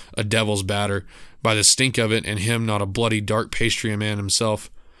dough, a devil's batter, by the stink of it, and him not a bloody dark pastry man himself.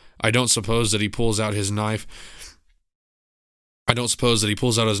 I don't suppose that he pulls out his knife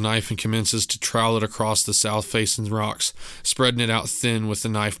and commences to trowel it across the south-facing rocks, spreading it out thin with the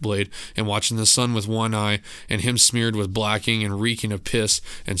knife blade, and watching the sun with one eye, and him smeared with blacking and reeking of piss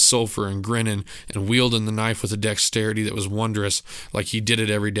and sulphur and grinning, and wielding the knife with a dexterity that was wondrous, like he did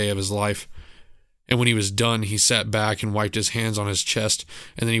it every day of his life. And when he was done, he sat back and wiped his hands on his chest,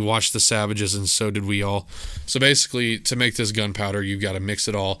 and then he watched the savages, and so did we all. So basically, to make this gunpowder, you've got to mix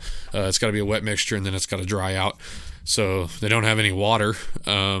it all. It's got to be a wet mixture, and then it's got to dry out. So they don't have any water,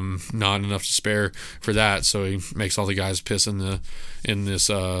 not enough to spare for that. So he makes all the guys piss in this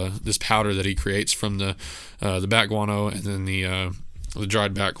powder that he creates from the bat guano, and then the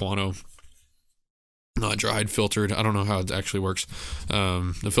dried bat guano. Not dried, filtered. I don't know how it actually works.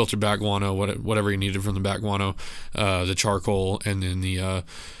 The filtered bat guano, whatever he needed from the bat guano, the charcoal, and then the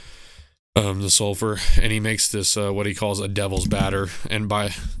sulfur, and he makes this what he calls a devil's batter,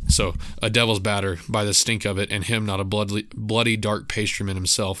 a devil's batter by the stink of it, and him not a bloody dark pastryman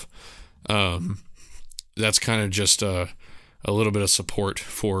himself. That's kind of just a little bit of support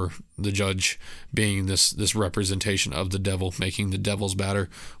for the judge being this representation of the devil, making the devil's batter,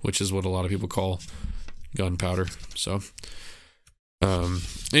 which is what a lot of people call gunpowder. So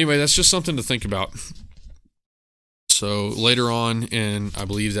anyway, that's just something to think about. So later on in, I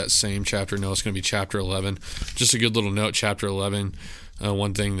believe that same chapter, no, it's going to be chapter 11. Just a good little note, chapter 11.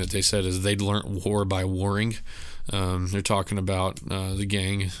 One thing that they said is they'd learnt war by warring. They're talking about the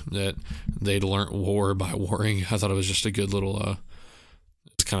gang, that they'd learnt war by warring. I thought it was just a good little,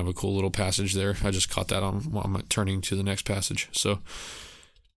 it's kind of a cool little passage there. I just caught that on while I'm turning to the next passage. So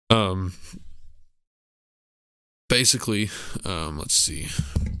basically, let's see.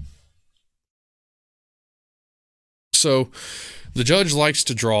 So the judge likes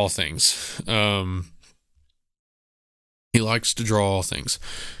to draw things. He likes to draw things.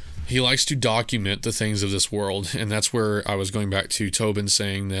 He likes to document the things of this world, and that's where I was going back to Tobin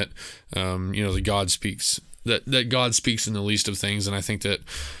saying that, that God speaks, that God speaks in the least of things, and I think that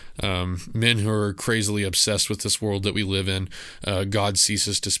men who are crazily obsessed with this world that we live in, God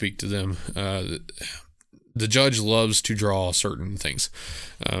ceases to speak to them. The judge loves to draw certain things,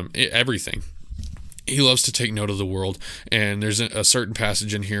 everything. He loves to take note of the world, and there's a certain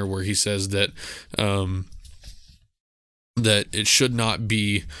passage in here where he says that that it should not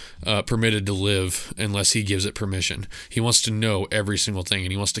be permitted to live unless he gives it permission. He wants to know every single thing,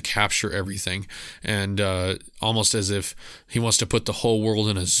 and he wants to capture everything, and almost as if he wants to put the whole world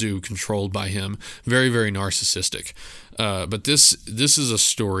in a zoo controlled by him. Very, very narcissistic. But this is a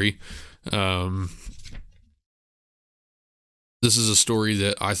story. This is a story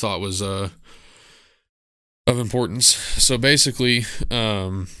that I thought was of importance. So basically,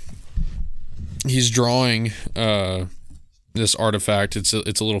 he's drawing this artifact. It's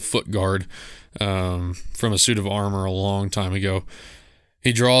a little foot guard from a suit of armor a long time ago,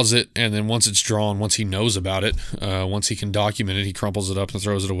 He draws it, and then once it's drawn, once he knows about it, once he can document it, he crumples it up and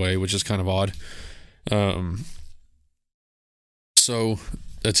throws it away, which is kind of odd. So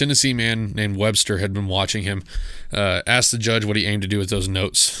a Tennessee man named Webster had been watching him, asked the judge what he aimed to do with those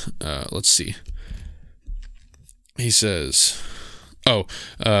notes. Let's see. He says, well,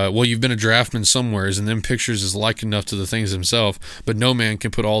 you've been a draftsman somewheres, and them pictures is like enough to the things himself, but no man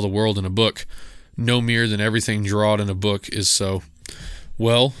can put all the world in a book. No mere than everything drawed in a book is so.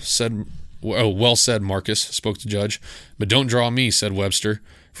 Well said, Marcus, spoke the judge, but don't draw me, said Webster,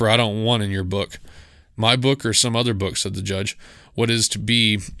 for I don't want in your book. My book or some other book, said the judge. What is to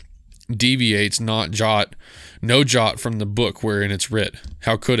be deviates no jot from the book wherein it's writ.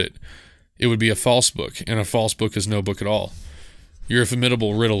 How could it? It would be a false book, and a false book is no book at all. You're a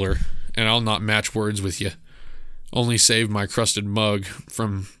formidable riddler, and I'll not match words with you. Only save my crusted mud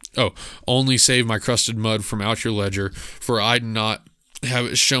from out your ledger, for I'd not have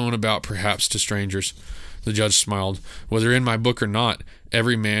it shown about perhaps to strangers. The judge smiled. Whether in my book or not,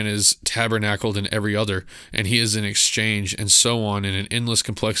 every man is tabernacled in every other, and he is in exchange, and so on in an endless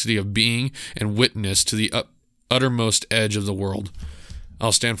complexity of being and witness to the uttermost edge of the world.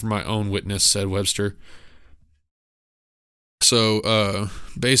 I'll stand for my own witness, said Webster. So,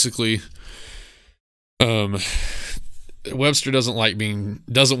 basically, Webster doesn't want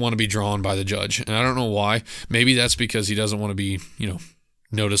to be drawn by the judge, and I don't know why. Maybe that's because he doesn't want to be,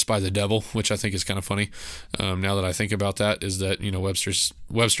 noticed by the devil, which I think is kind of funny. Now that I think about that, is that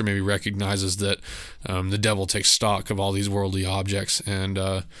Webster maybe recognizes that the devil takes stock of all these worldly objects, and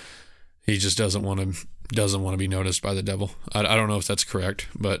he just doesn't want to be noticed by the devil. I don't know if that's correct,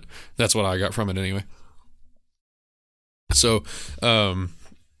 but that's what I got from it anyway. So then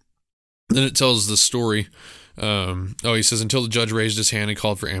it tells the story. He says, until the judge raised his hand and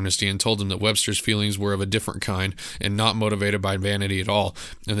called for amnesty and told him that Webster's feelings were of a different kind and not motivated by vanity at all,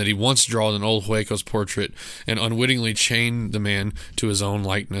 and that he once drawed an old Hueco's portrait and unwittingly chained the man to his own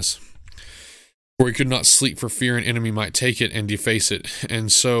likeness, for he could not sleep for fear an enemy might take it and deface it, and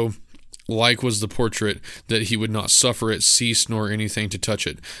so like was the portrait that he would not suffer it cease nor anything to touch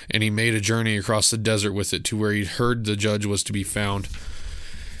it, and he made a journey across the desert with it to where he'd heard the judge was to be found.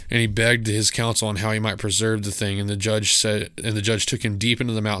 And he begged his counsel on how he might preserve the thing, and the judge took him deep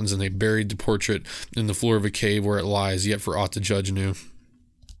into the mountains, and they buried the portrait in the floor of a cave where it lies, yet for aught the judge knew.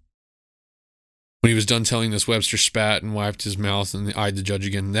 When he was done telling this, Webster spat and wiped his mouth and eyed the judge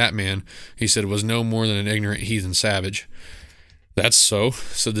again. That man, he said, was no more than an ignorant heathen savage. That's so,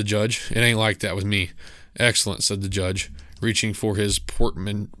 said the judge. It ain't like that with me. Excellent, said the judge, reaching for his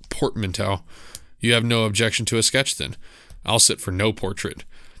portmanteau. You have no objection to a sketch, then? I'll sit for no portrait.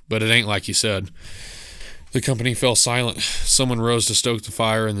 But it ain't like he said. The company fell silent. Someone rose to stoke the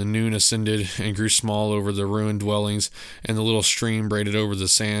fire, and the noon ascended and grew small over the ruined dwellings, and the little stream braided over the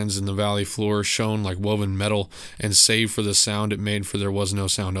sands in the valley floor shone like woven metal, and save for the sound it made, for there was no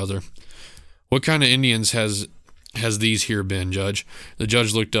sound other. What kind of Indians has these here been, Judge? The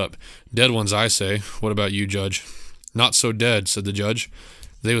judge looked up. Dead ones, I say. What about you, Judge? Not so dead, said the judge.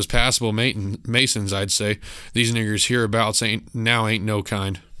 They was passable masons, I'd say. These niggers hereabouts ain't no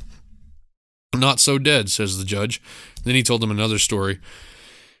kind. Not so dead, says the judge. Then he told them another story,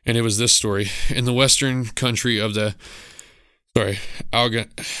 and it was this story. In the western country of the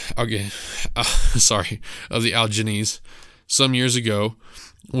Alleghenies, some years ago,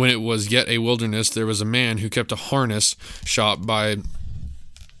 when it was yet a wilderness, there was a man who kept a harness shop by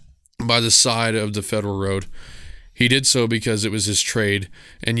the side of the federal road. He did so because it was his trade,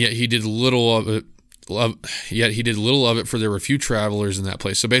 and yet he did little of it. For there were few travelers in that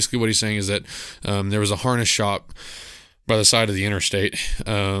place. So basically what he's saying is that there was a harness shop by the side of the interstate.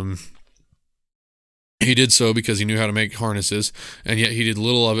 He did so because he knew how to make harnesses, and yet he did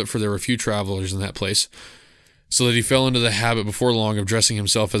little of it, for there were few travelers in that place. So that he fell into the habit before long of dressing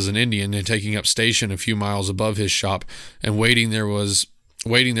himself as an Indian and taking up station a few miles above his shop, and waiting there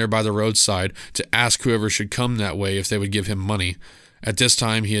by the roadside to ask whoever should come that way if they would give him money. At this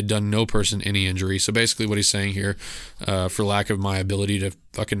time, he had done no person any injury. So basically what he's saying here, for lack of my ability to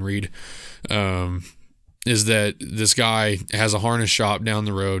fucking read, is that this guy has a harness shop down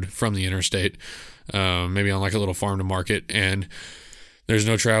the road from the interstate, maybe on like a little farm to market, and there's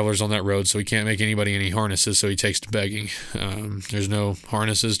no travelers on that road, so he can't make anybody any harnesses, so he takes to begging. There's no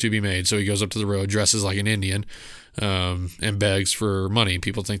harnesses to be made, so he goes up to the road, dresses like an Indian, and begs for money.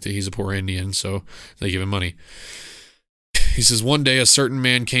 People think that he's a poor Indian, so they give him money. He says, one day a certain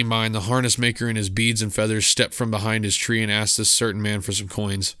man came by, and the harness maker in his beads and feathers stepped from behind his tree and asked this certain man for some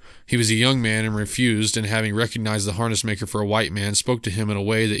coins. He was a young man and refused, and having recognized the harness maker for a white man, spoke to him in a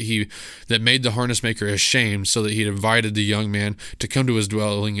way that made the harness maker ashamed, so that he invited the young man to come to his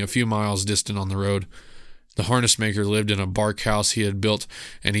dwelling a few miles distant on the road. The harness maker lived in a bark house he had built,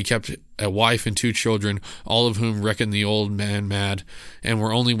 and he kept a wife and 2 children, all of whom reckoned the old man mad, and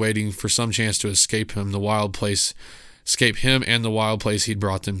were only waiting for some chance to escape him and the wild place he'd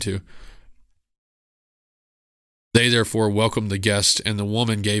brought them to. They therefore welcomed the guest, and the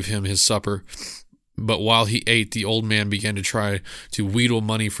woman gave him his supper. But while he ate, the old man began to try to wheedle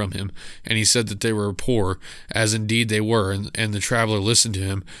money from him, and he said that they were poor, as indeed they were, and the traveler listened to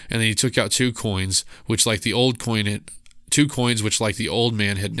him, and then he took out 2 coins, which like the old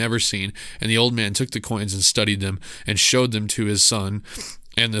man had never seen, and the old man took the coins and studied them, and showed them to his son,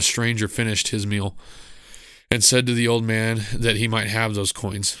 and the stranger finished his meal, and said to the old man that he might have those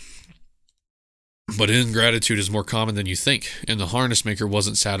coins. But ingratitude is more common than you think, and the harness maker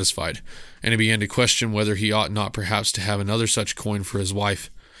wasn't satisfied, and he began to question whether he ought not perhaps to have another such coin for his wife.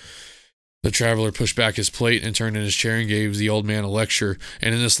 The traveler pushed back his plate and turned in his chair and gave the old man a lecture,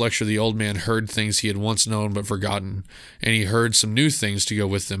 and in this lecture the old man heard things he had once known but forgotten, and he heard some new things to go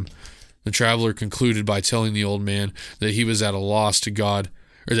with them. The traveler concluded by telling the old man that he was at a loss to God,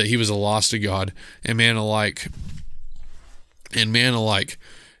 or that he was a loss to God, and man alike,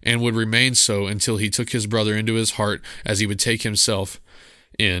 and would remain so until he took his brother into his heart as he would take himself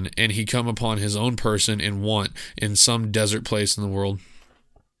in, and he come upon his own person in want in some desert place in the world.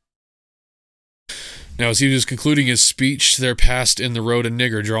 Now as he was concluding his speech, there passed in the road a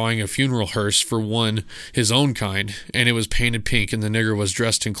nigger drawing a funeral hearse for one his own kind, and it was painted pink, and the nigger was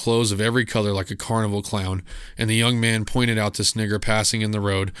dressed in clothes of every color like a carnival clown. And the young man pointed out this nigger passing in the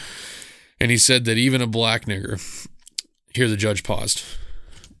road, and he said that even a black nigger. Here the judge paused.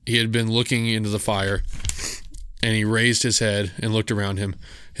 He had been looking into the fire, and he raised his head and looked around him.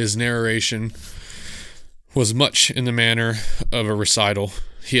 His narration was much in the manner of a recital.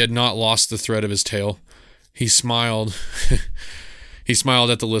 He had not lost the thread of his tale. He smiled. He smiled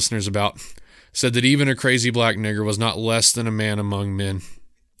at the listeners about, said that even a crazy black nigger was not less than a man among men.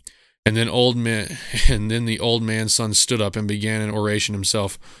 And then the old man's son stood up and began an oration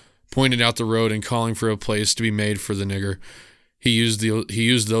himself, pointed out the road and calling for a place to be made for the nigger. He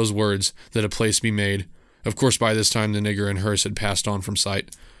used those words, that a place be made. Of course, by this time the nigger and hearse had passed on from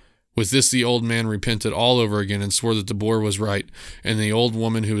sight. With this the old man repented all over again and swore that the boy was right, and the old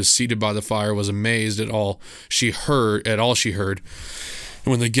woman who was seated by the fire was amazed at all she heard. And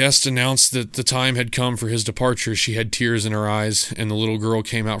when the guest announced that the time had come for his departure, she had tears in her eyes, and the little girl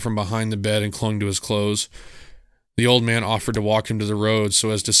came out from behind the bed and clung to his clothes. The old man offered to walk him to the road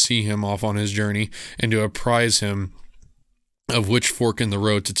so as to see him off on his journey, and to apprise him of which fork in the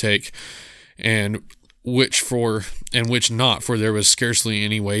road to take, and which not, for there was scarcely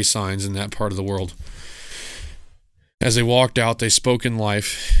any way signs in that part of the world. As they walked out, they spoke of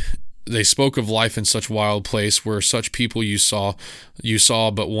life in such wild place, where such people you saw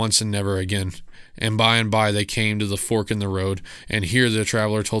but once and never again. And by they came to the fork in the road, and here the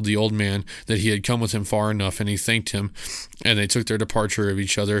traveler told the old man that he had come with him far enough, and he thanked him, and they took their departure of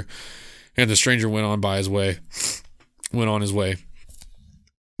each other, and the stranger went on his way.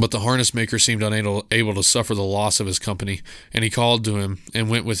 But the harness maker seemed able to suffer the loss of his company, and he called to him and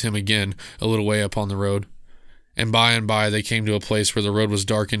went with him again a little way up on the road. And by they came to a place where the road was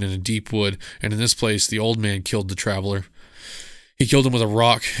darkened in a deep wood, and in this place the old man killed the traveler. He killed him with a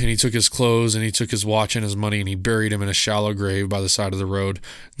rock, and he took his clothes, and he took his watch and his money, and he buried him in a shallow grave by the side of the road.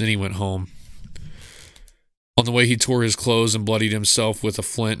 Then he went home. On the way he tore his clothes and bloodied himself with a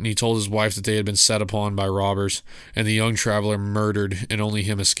flint, and he told his wife that they had been set upon by robbers, and the young traveler murdered, and only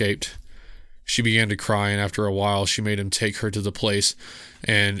him escaped. She began to cry, and after a while she made him take her to the place,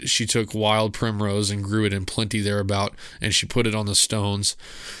 and she took wild primrose and grew it in plenty thereabout, and she put it on the stones.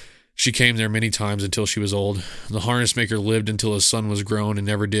 She came there many times until she was old. The harness maker lived until his son was grown and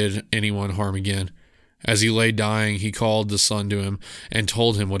never did anyone harm again. As he lay dying, he called the son to him and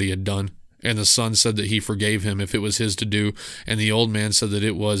told him what he had done. And the son said that he forgave him if it was his to do, and the old man said that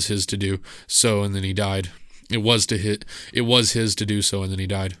it was his to do so, and then he died. It was his to do so, and then he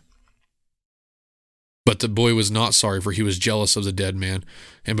died. But the boy was not sorry, for he was jealous of the dead man.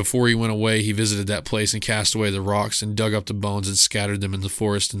 And before he went away, he visited that place and cast away the rocks and dug up the bones and scattered them in the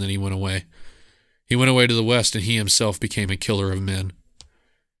forest, and then he went away. He went away to the west, and he himself became a killer of men.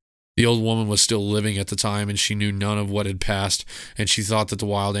 The old woman was still living at the time, and she knew none of what had passed, and she thought that the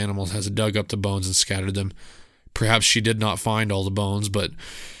wild animals had dug up the bones and scattered them. Perhaps she did not find all the bones, but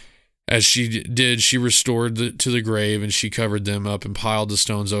As she did, she restored to the grave, and she covered them up and piled the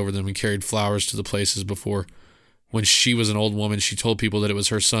stones over them and carried flowers to the places before. When she was an old woman, she told people that it was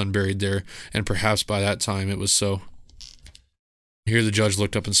her son buried there, and perhaps by that time it was so. Here the judge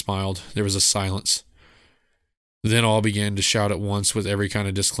looked up and smiled. There was a silence. Then all began to shout at once with every kind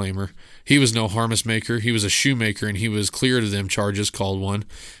of disclaimer. He was no harness maker, he was a shoemaker, and he was clear to them charges, called one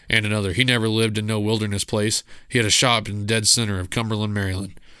and another. He never lived in no wilderness place. He had a shop in the dead center of Cumberland,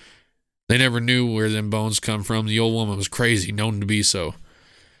 Maryland. They never knew where them bones come from. The old woman was crazy, known to be so.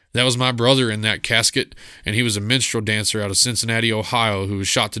 That was my brother in that casket, and he was a minstrel dancer out of Cincinnati, Ohio, who was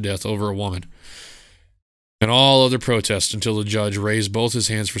shot to death over a woman. And all other protests until the judge raised both his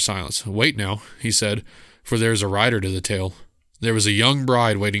hands for silence. Wait now, he said, for there's a rider to the tale. There was a young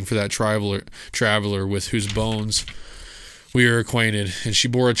bride waiting for that traveler with whose bones we are acquainted, and she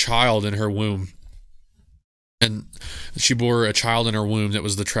bore a child in her womb. And she bore a child in her womb that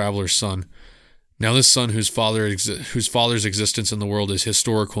was the traveler's son. Now this son whose father's existence in the world is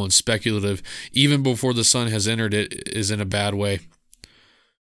historical and speculative, even before the son has entered it, is in a bad way.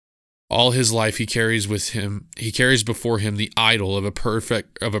 All his life he carries before him the idol of a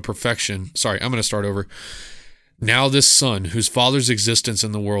perfection. Sorry, I'm going to start over. Now this son, whose father's existence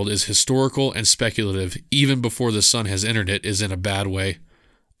in the world is historical and speculative, even before the son has entered it, is in a bad way.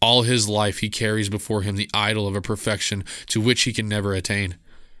 All his life he carries before him the idol of a perfection to which he can never attain.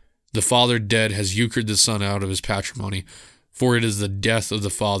 The father dead has euchred the son out of his patrimony, for it is the death of the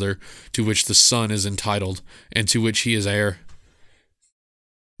father to which the son is entitled, and to which he is heir.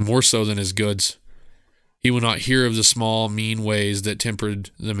 More so than his goods. He will not hear of the small, mean ways that tempered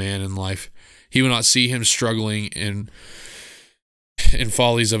the man in life. He will not see him struggling in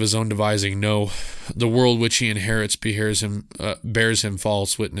follies of his own devising. No, the world which he inherits bears him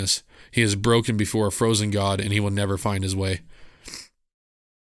false witness. He is broken before a frozen God, and he will never find his way.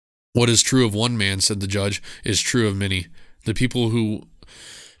 What is true of one man, said the judge, is true of many. The people who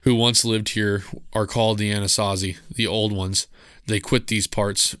once lived here are called the Anasazi, the old ones. They quit these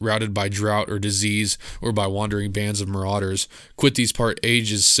parts, routed by drought or disease, or by wandering bands of marauders, quit these parts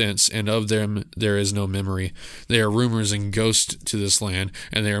ages since, and of them there is no memory. They are rumors and ghosts to this land,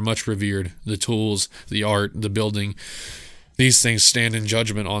 and they are much revered. The tools, the art, the building, these things stand in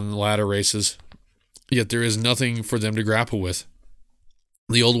judgment on the latter races. Yet there is nothing for them to grapple with.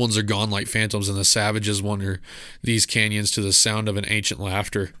 The old ones are gone like phantoms, and the savages wander these canyons to the sound of an ancient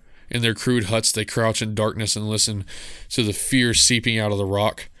laughter. In their crude huts they crouch in darkness and listen to the fear seeping out of the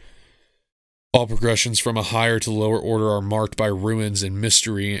rock. All progressions from a higher to lower order are marked by ruins and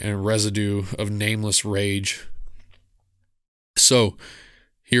mystery and residue of nameless rage. So,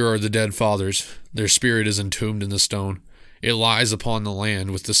 here are the dead fathers. Their spirit is entombed in the stone. It lies upon the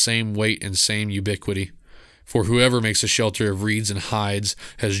land with the same weight and same ubiquity. For whoever makes a shelter of reeds and hides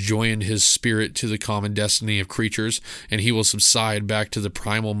has joined his spirit to the common destiny of creatures, and he will subside back to the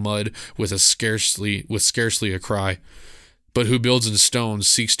primal mud with scarcely a cry. But who builds in stone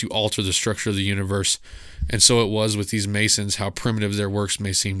seeks to alter the structure of the universe, and so it was with these masons, how primitive their works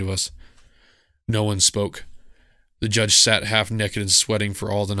may seem to us. No one spoke. The judge sat half naked and sweating,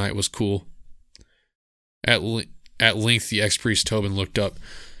 for all the night was cool. At length the ex-priest Tobin looked up.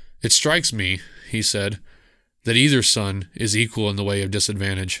 It strikes me, he said, that either son is equal in the way of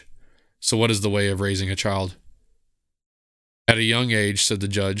disadvantage. So what is the way of raising a child? At a young age, said the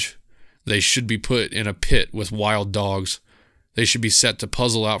judge, they should be put in a pit with wild dogs. They should be set to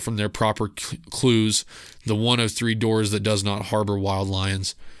puzzle out from their proper clues the one of 3 doors that does not harbor wild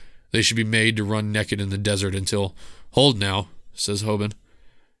lions. They should be made to run naked in the desert until... Hold now, says Tobin.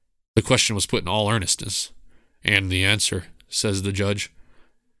 The question was put in all earnestness. And the answer, says the judge.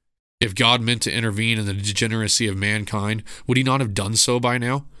 If God meant to intervene in the degeneracy of mankind, would he not have done so by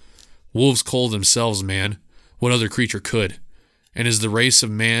now? Wolves cull themselves, man. What other creature could? And is the race of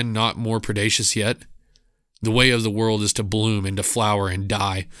man not more predacious yet? The way of the world is to bloom and to flower and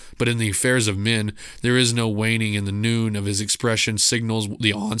die, but in the affairs of men there is no waning, and the noon of his expression signals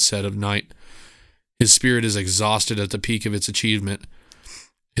the onset of night. His spirit is exhausted at the peak of its achievement.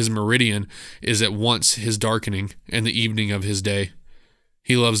 His meridian is at once his darkening and the evening of his day.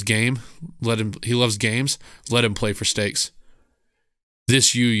 He loves games, let him play for stakes.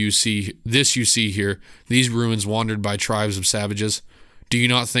 This you see here, these ruins wandered by tribes of savages. Do you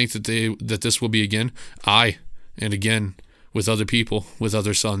not think that this will be again? Aye, and again, with other people, with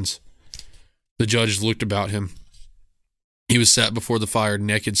other sons. The judge looked about him. He was sat before the fire,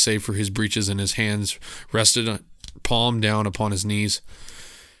 naked save for his breeches, and his hands rested palm down upon his knees.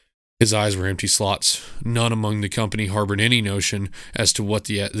 His eyes were empty slots. None among the company harbored any notion as to what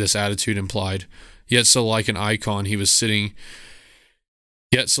this attitude implied. Yet so like an icon he was sitting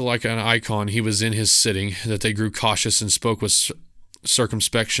Yet, so like an icon, he was in his sitting, that they grew cautious and spoke with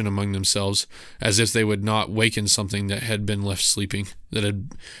circumspection among themselves, as if they would not waken something that had been left sleeping, that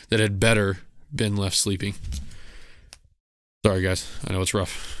had better been left sleeping. Sorry, guys. I know it's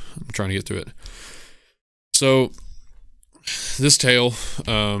rough. I'm trying to get through it. So, this tale,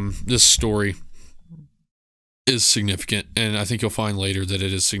 this story is significant, and I think you'll find later that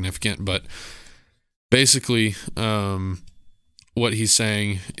it is significant, but basically, what he's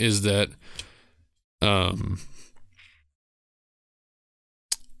saying is that the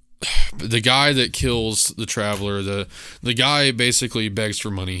guy that kills the traveler, the guy basically begs for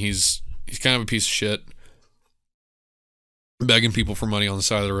money. He's kind of a piece of shit, begging people for money on the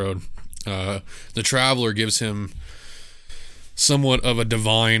side of the road. The traveler gives him somewhat of a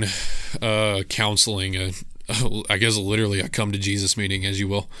divine counseling, I guess literally a come to Jesus meeting, as you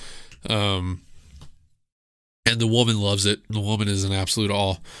will. And the woman loves it. The woman is in absolute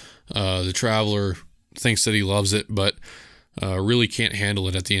awe. The traveler thinks that he loves it, but really can't handle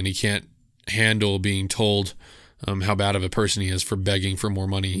it at the end. He can't handle being told how bad of a person he is for begging for more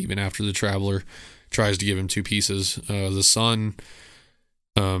money, even after the traveler tries to give him 2 pieces. The son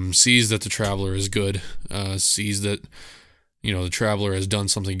sees that the traveler is good, sees that, the traveler has done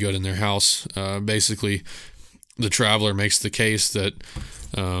something good in their house. Basically, the traveler makes the case that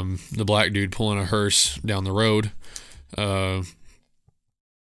the black dude pulling a hearse down the road, that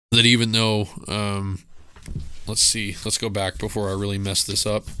even though, let's go back before I really mess this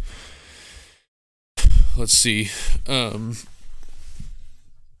up. Let's see.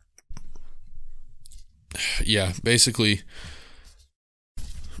 Basically,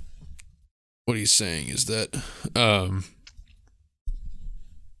 what he's saying is that,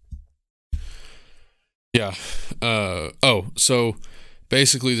 so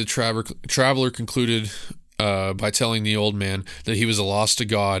basically the traveler concluded by telling the old man that he was a loss to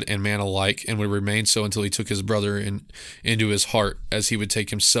God and man alike, and would remain so until he took his brother into his heart, as he would take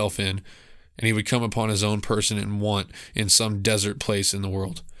himself in, and he would come upon his own person in want in some desert place in the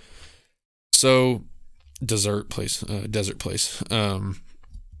world. So, desert place.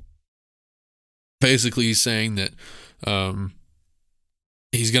 Basically, he's saying that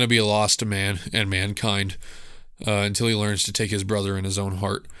he's going to be a loss to man and mankind until he learns to take his brother in his own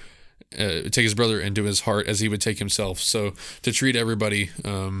heart, take his brother into his heart as he would take himself. So to treat everybody,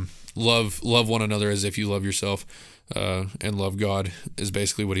 love one another as if you love yourself, and love God is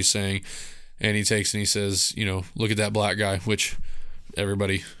basically what he's saying. And he takes and he says, look at that black guy, which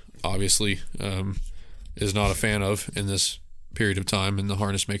everybody obviously is not a fan of in this period of time, and the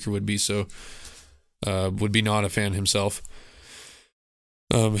harness maker would be not a fan himself.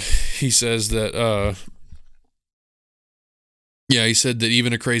 He says that, he said that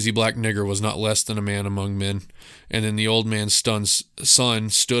even a crazy black nigger was not less than a man among men. And then the old man's son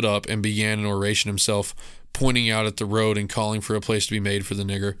stood up and began an oration himself, pointing out at the road and calling for a place to be made for the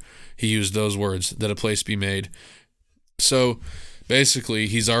nigger. He used those words, that a place be made. So basically,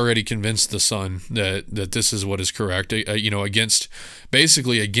 he's already convinced the son that this is what is correct. Against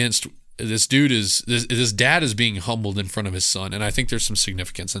this dude this dad is being humbled in front of his son, and I think there's some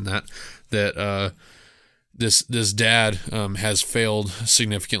significance in that. This dad has failed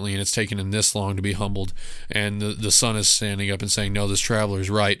significantly, and it's taken him this long to be humbled. And the son is standing up and saying, "No, this traveler is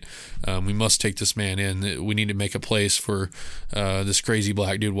right. We must take this man in. We need to make a place for this crazy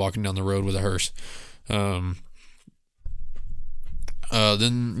black dude walking down the road with a hearse." Then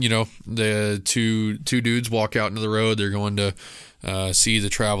the two dudes walk out into the road. They're going to see the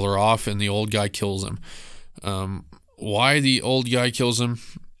traveler off, and the old guy kills him. Why the old guy kills him,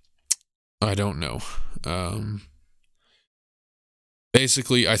 I don't know.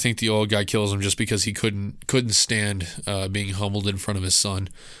 Basically, I think the old guy kills him just because he couldn't stand being humbled in front of his son.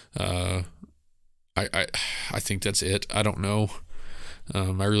 I think that's it. I don't know.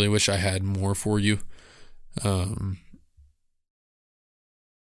 I really wish I had more for you.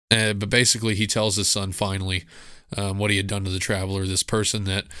 But basically, he tells his son finally what he had done to the traveler, this person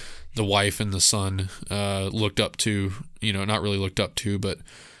that the wife and the son looked up to, not really looked up to, but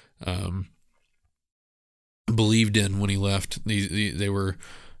believed in when he left. They were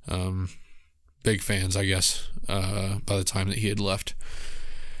big fans, I guess, by the time that he had left.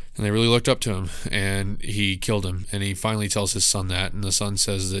 And they really looked up to him, and he killed him. And he finally tells his son that, and the son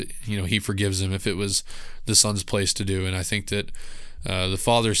says that, he forgives him if it was the son's place to do. And I think that the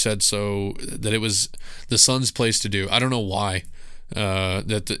father said so, that it was the son's place to do. I don't know why,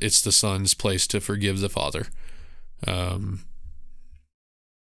 it's the son's place to forgive the father. I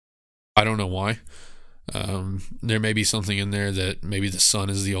don't know why. There may be something in there that maybe the son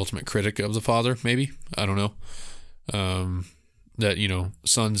is the ultimate critic of the father, maybe. I don't know. that,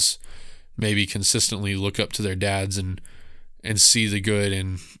 sons maybe consistently look up to their dads and see the good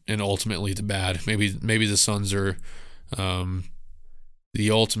and ultimately the bad. Maybe the sons are the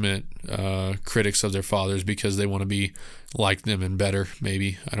ultimate critics of their fathers because they want to be like them and better.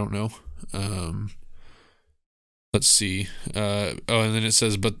 Maybe, I don't know. Let's see. And then it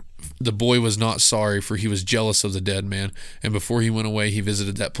says, but the boy was not sorry, for he was jealous of the dead man. And before he went away, he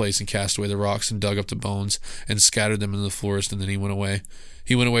visited that place and cast away the rocks and dug up the bones and scattered them in the forest. And then he went away.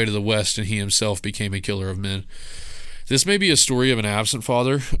 He went away to the west, and he himself became a killer of men. This may be a story of an absent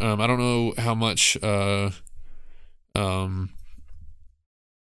father. I don't know how much. I don't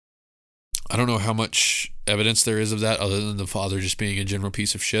know how much evidence there is of that, other than the father just being a general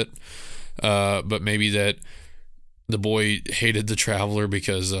piece of shit. But maybe that the boy hated the traveler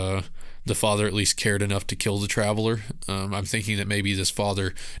because the father at least cared enough to kill the traveler. I'm thinking that maybe this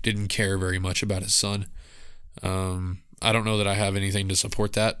father didn't care very much about his son. I don't know that I have anything to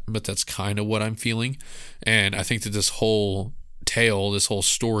support that, but that's kind of what I'm feeling. And I think that this whole tale, this whole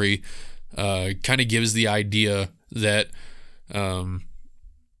story, kind of gives the idea that, I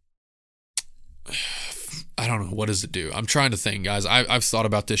don't know, what does it do? I'm trying to think, guys. I've thought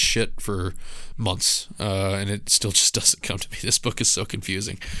about this shit for months, and it still just doesn't come to me. This book is so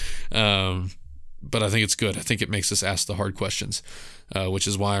confusing. But I think it's good. I think it makes us ask the hard questions, which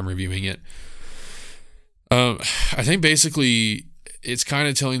is why I'm reviewing it. I think basically it's kind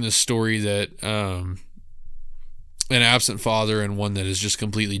of telling the story that an absent father and one that is just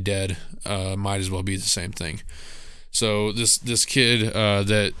completely dead might as well be the same thing. So this kid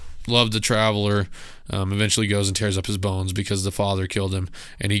that loved the traveler eventually goes and tears up his bones because the father killed him,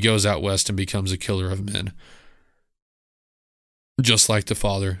 and he goes out west and becomes a killer of men, just like the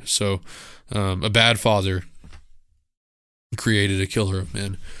father. So a bad father created a killer of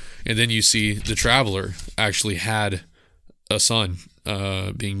men. And then you see the traveler actually had a son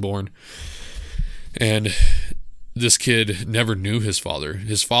being born. And this kid never knew his father.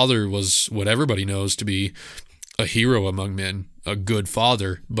 His father was what everybody knows to be a hero among men, a good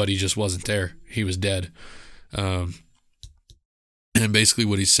father, but he just wasn't there. He was dead. And basically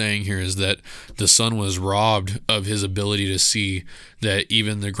what he's saying here is that the son was robbed of his ability to see that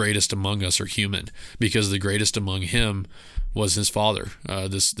even the greatest among us are human, because the greatest among him was his father,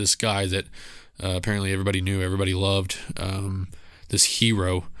 this guy that apparently everybody knew, everybody loved, this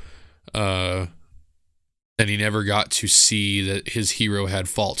hero, and he never got to see that his hero had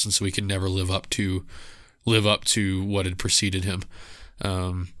faults, and so he could never live up to what had preceded him.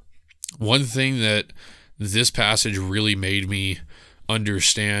 One thing that this passage really made me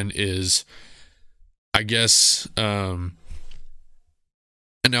understand is, I guess, and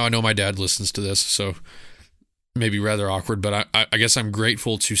now I know my dad listens to this, so maybe rather awkward, but I guess I'm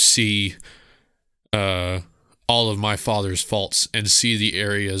grateful to see all of my father's faults and see the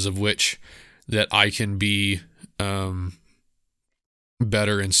areas of which that I can be better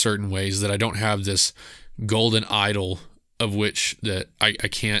in certain ways, that I don't have this golden idol of which that I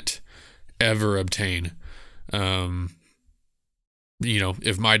can't ever obtain.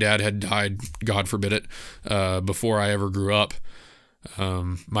 If my dad had died, God forbid it, before I ever grew up,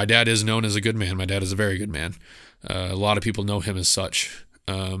 my dad is known as a good man. My dad is a very good man. A lot of people know him as such.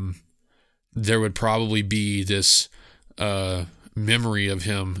 There would probably be this memory of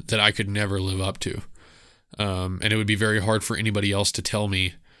him that I could never live up to. And it would be very hard for anybody else to tell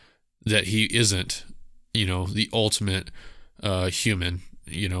me that he isn't, the ultimate human,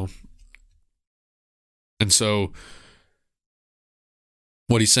 And so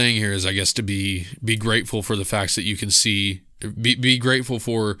what he's saying here is, I guess, to be grateful for the facts that you can see, be grateful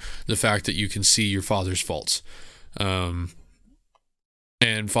for the fact that you can see your father's faults. And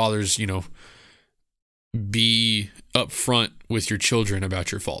fathers, be upfront with your children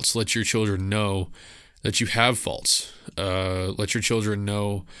about your faults. Let your children know that you have faults. Let your children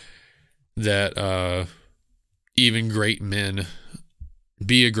know that even great men,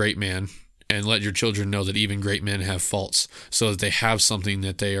 be a great man, and let your children know that even great men have faults, so that they have something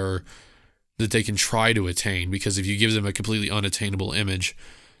that they can try to attain. Because if you give them a completely unattainable image,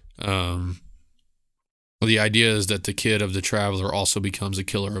 the idea is that the kid of the traveler also becomes a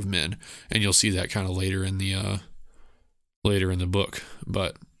killer of men, and you'll see that kind of later in the book.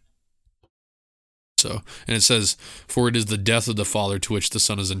 But so, and it says, "For it is the death of the father to which the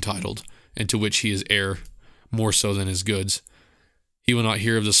son is entitled, and to which he is heir, more so than his goods. He will not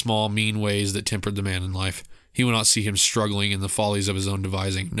hear of the small, mean ways that tempered the man in life. He will not see him struggling in the follies of his own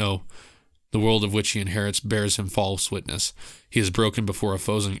devising. No, the world of which he inherits bears him false witness. He is broken before a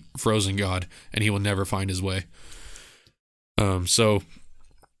frozen God, and he will never find his way." So,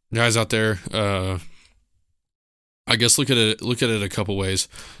 guys out there, I guess look at it a couple ways.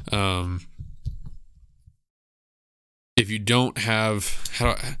 If you don't have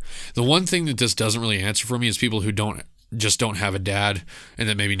the one thing that this doesn't really answer for me is people who don't have a dad, and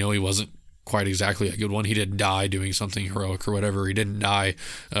that maybe know he wasn't quite exactly a good one. He didn't die doing something heroic or whatever. He didn't die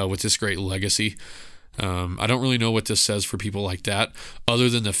with this great legacy. I don't really know what this says for people like that, other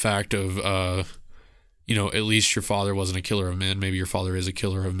than the fact of at least your father wasn't a killer of men. Maybe your father is a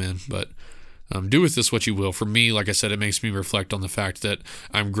killer of men, but do with this what you will. For me, like I said, it makes me reflect on the fact that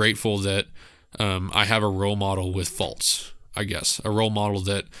I'm grateful that I have a role model with faults, I guess. A role model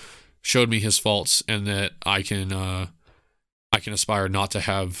that showed me his faults, and that I can aspire not to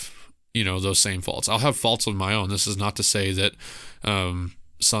have, those same faults. I'll have faults of my own. This is not to say that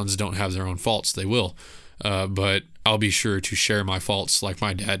sons don't have their own faults. They will. But I'll be sure to share my faults like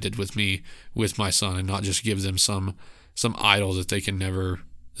my dad did with me, with my son, and not just give them some idol that they can never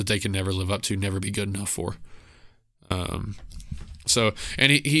live up to, never be good enough for. So,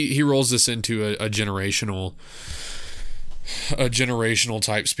 and he rolls this into a generational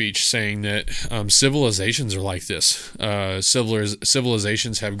type speech, saying that civilizations are like this.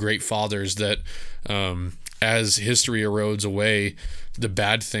 Civilizations have great fathers that, as history erodes away the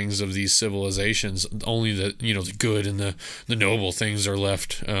bad things of these civilizations, only the good and the noble things are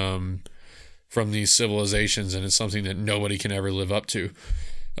left from these civilizations, and it's something that nobody can ever live up to.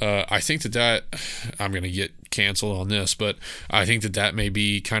 I think that I'm going to get canceled on this, but I think that may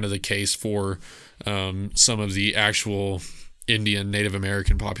be kind of the case for some of the actual Indian Native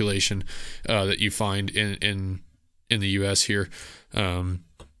American population that you find in the U.S. here.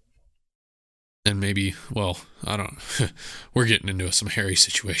 And maybe, well, I don't we're getting into some hairy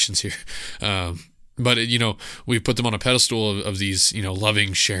situations here. But, we put them on a pedestal of these,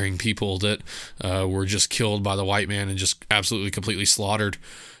 loving, sharing people that were just killed by the white man and just absolutely, completely slaughtered.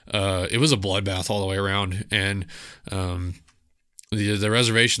 It was a bloodbath all the way around. And the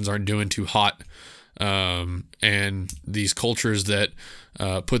reservations aren't doing too hot. And these cultures that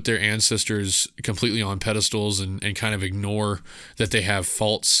put their ancestors completely on pedestals and kind of ignore that they have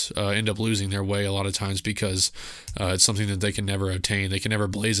faults end up losing their way a lot of times, because it's something that they can never attain. They can never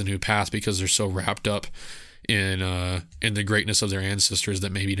blaze a new path because they're so wrapped up in the greatness of their ancestors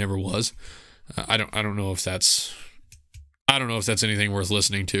that maybe never was. I don't know if that's anything worth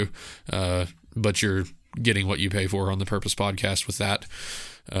listening to, but you're getting what you pay for on the Purpose Podcast with that.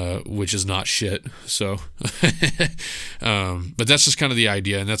 Which is not shit. So, but that's just kind of the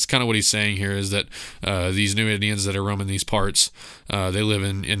idea. And that's kind of what he's saying here, is that these new Indians that are roaming these parts, they live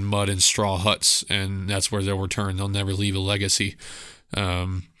in mud and straw huts, and that's where they'll return. They'll never leave a legacy,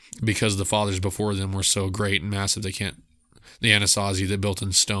 because the fathers before them were so great and massive. The Anasazi that built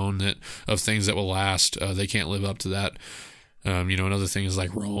in stone, that of things that will last, they can't live up to that. Another thing is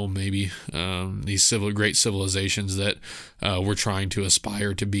like Rome, maybe, these great civilizations that we're trying to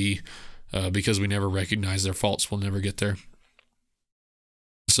aspire to be, because we never recognize their faults. We'll never get there.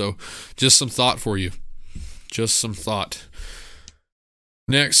 So just some thought for you. Just some thought.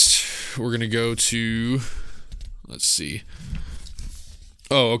 Next, we're going to go to, let's see.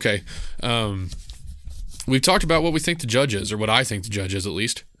 Oh, okay. We've talked about what we think the judge is, or what I think the judge is, at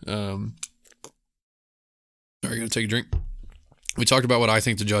least. Sorry, going to take a drink. We talked about what I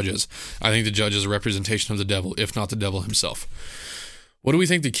think the judge is. I think the judge is a representation of the devil, if not the devil himself. What do we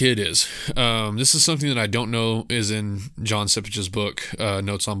think the kid is? This is something that I don't know is in John Sipich's book,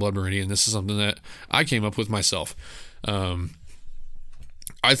 Notes on Blood Meridian. This is something that I came up with myself.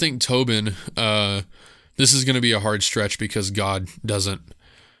 I think Tobin, this is going to be a hard stretch, because God doesn't,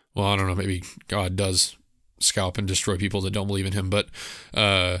 well, I don't know, maybe God does scalp and destroy people that don't believe in him, but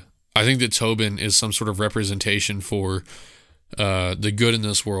I think that Tobin is some sort of representation for the good in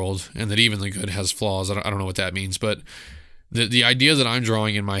this world, and that even the good has flaws. I don't know what that means, but the idea that I'm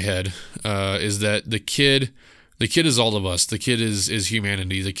drawing in my head is that the kid is all of us. The kid is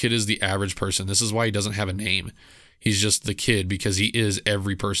humanity. The kid is the average person. This is why he doesn't have a name. He's just the kid, because he is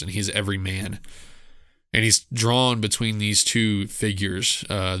every person. He's every man. And he's drawn between these two figures,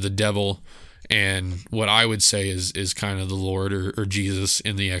 the devil and what I would say is kind of the Lord or Jesus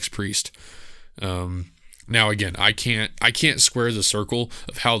in the ex-priest. Now, again, I can't square the circle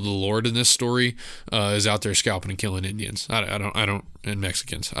of how the Lord in this story is out there scalping and killing Indians. I don't, and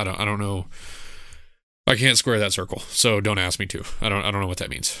Mexicans. I don't know. I can't square that circle, so don't ask me to. I don't know what that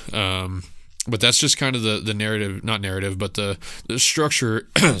means. But that's just kind of the narrative, not narrative, but the structure.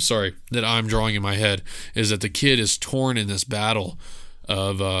 Sorry, that I'm drawing in my head is that the kid is torn in this battle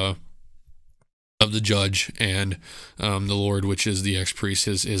of the judge and the Lord, which is the ex-priest,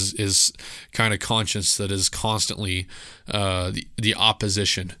 his kind of conscience that is constantly the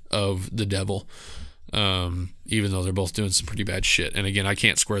opposition of the devil. even though they're both doing some pretty bad shit. And again, I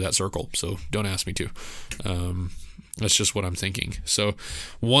can't square that circle, so don't ask me to. That's just what I'm thinking. So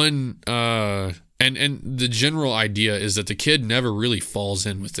one, and the general idea is that the kid never really falls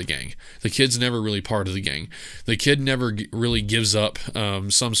in with the gang. The kid's never really part of the gang. The kid never really gives up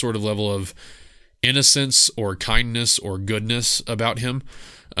some sort of level of innocence or kindness or goodness about him.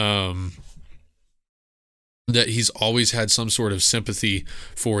 That he's always had some sort of sympathy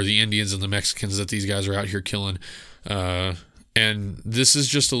for the Indians and the Mexicans that these guys are out here killing. And this is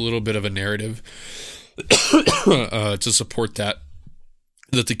just a little bit of a narrative to support that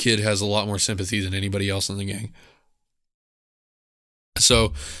the kid has a lot more sympathy than anybody else in the gang.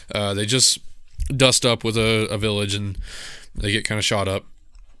 So they just dust up with a village and they get kind of shot up.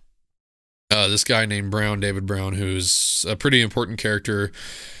 This guy named Brown, David Brown, who's a pretty important character,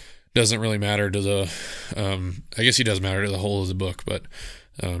 doesn't really matter to the, I guess he does matter to the whole of the book, but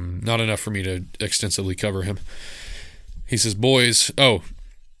not enough for me to extensively cover him. He says, boys,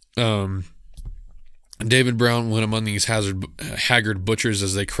 David Brown went among these haggard butchers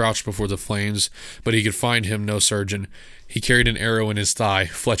as they crouched before the flames, but he could find him no surgeon. He carried an arrow in his thigh,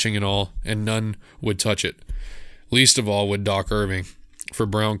 fletching and all, and none would touch it. Least of all would Doc Irving, for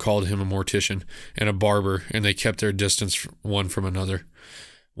Brown called him a mortician and a barber, and they kept their distance one from the other.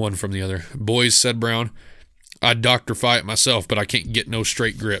 Boys, said Brown, I'd doctorify it myself, but I can't get no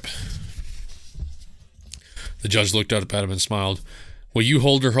straight grip. The judge looked up at him and smiled. Will you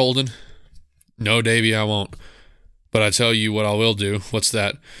hold her, Holden? No, Davy, I won't. But I tell you what I will do. What's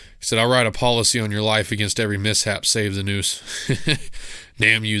that? He said, I'll write a policy on your life against every mishap save the noose.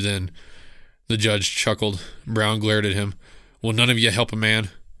 Damn you then. The judge chuckled. Brown glared at him. Will none of you help a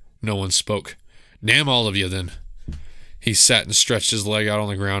man? No one spoke. Damn all of you then. He sat and stretched his leg out on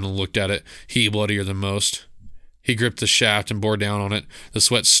the ground and looked at it, he bloodier than most. He gripped the shaft and bore down on it. The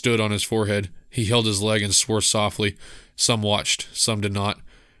sweat stood on his forehead. He held his leg and swore softly. Some watched, some did not.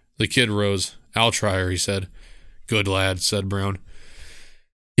 The kid rose. I'll try her, he said. Good lad, said Brown.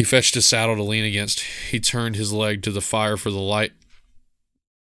 He fetched a saddle to lean against. He turned his leg to the fire for the light,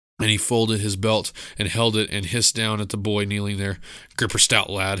 and he folded his belt and held it and hissed down at the boy kneeling there. Grip her stout,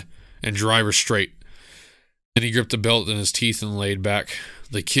 lad, and drive her straight. Then he gripped the belt in his teeth and laid back.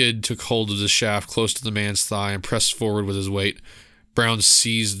 The kid took hold of the shaft close to the man's thigh and pressed forward with his weight. Brown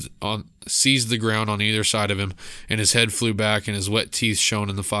seized the ground on either side of him, and his head flew back and his wet teeth shone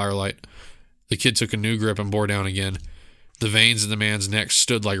in the firelight. The kid took a new grip and bore down again. The veins in the man's neck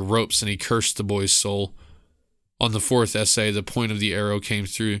stood like ropes, and he cursed the boy's soul. On the fourth essay, the point of the arrow came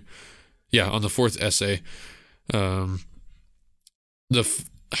through. On the fourth essay, the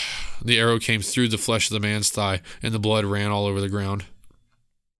arrow came through the flesh of the man's thigh, and the blood ran all over the ground.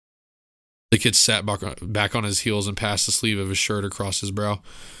 The kid sat back on his heels and passed the sleeve of his shirt across his brow.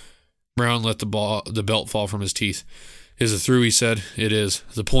 Brown let the belt fall from his teeth. Is it through, he said. It is.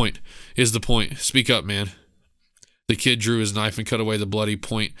 The point. Is the point. Speak up, man. The kid drew his knife and cut away the bloody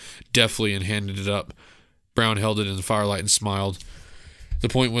point deftly and handed it up. Brown held it in the firelight and smiled. The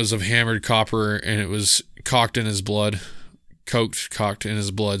point was of hammered copper, and it was cocked in his blood,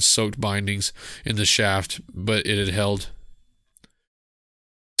 soaked bindings in the shaft, but it had held.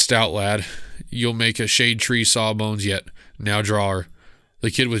 Stout lad, you'll make a shade tree sawbones yet. Now draw her. The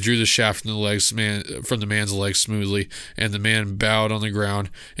kid withdrew the shaft from the man's legs smoothly, and the man bowed on the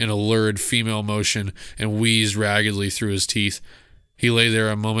ground in a lurid female motion and wheezed raggedly through his teeth. He lay there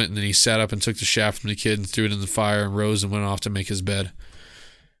a moment, and then he sat up and took the shaft from the kid and threw it in the fire and rose and went off to make his bed.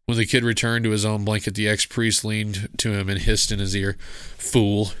 When the kid returned to his own blanket, the ex-priest leaned to him and hissed in his ear,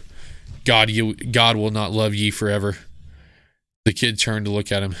 Fool, God will not love ye forever. The kid turned to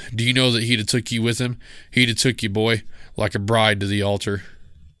look at him. Do you know that he'd have took you with him? He'd have took you, boy, like a bride to the altar.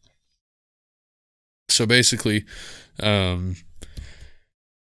 So basically,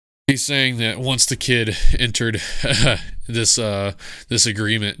 he's saying that once the kid entered this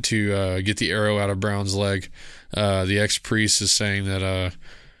agreement to get the arrow out of Brown's leg, the ex-priest is saying that,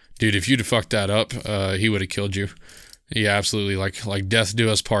 dude, if you'd have fucked that up, he would have killed you. Yeah, absolutely. Like death do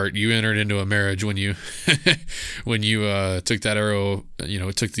us part. You entered into a marriage when you took that arrow.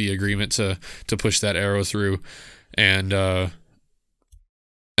 Took the agreement to push that arrow through, and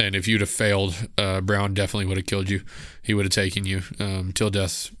if you'd have failed, Brown definitely would have killed you. He would have taken you till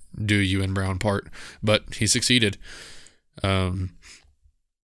death do you and Brown part. But he succeeded. And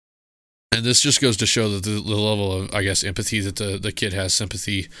this just goes to show that the level of, I guess, empathy that the kid has,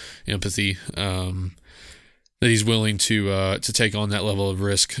 empathy. That he's willing to take on that level of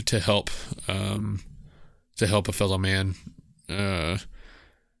risk to help a fellow man.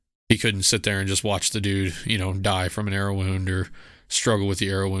 He couldn't sit there and just watch the dude, die from an arrow wound or struggle with the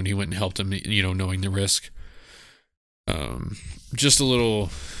arrow wound, he went and helped him, knowing the risk. Just a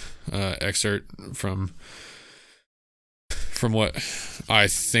little excerpt from what I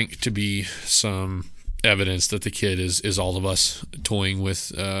think to be some evidence that the kid is all of us toying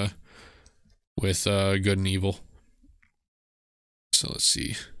with good and evil. So let's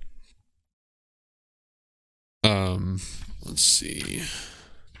see. Let's see.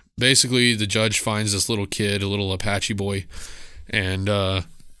 Basically, the judge finds this little kid, a little Apache boy, and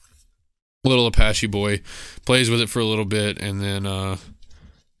little Apache boy plays with it for a little bit, and then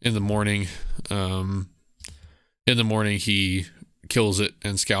in the morning he kills it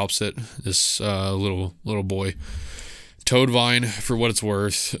and scalps it. This little boy. Toadvine, for what it's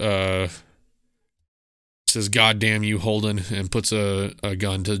worth, says, "God damn you, Holden," and puts a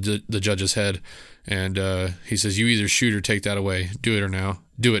gun to the judge's head, and he says, "You either shoot or take that away. Do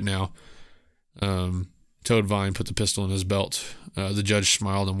it now." Toadvine put the pistol in his belt. The judge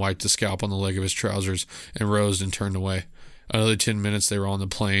smiled and wiped the scalp on the leg of his trousers and rose and turned away. Another 10 minutes they were on the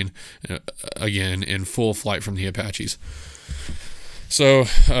plain, again in full flight from the Apaches. So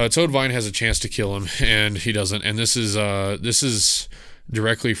Toadvine has a chance to kill him, and he doesn't. And this is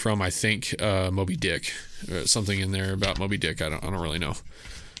directly from, I think, Moby Dick. Something in there about Moby Dick. I don't really know.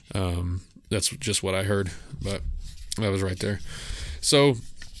 That's just what I heard, but that was right there. So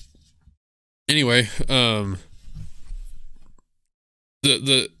anyway,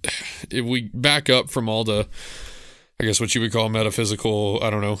 if we back up from all the, I guess what you would call metaphysical, I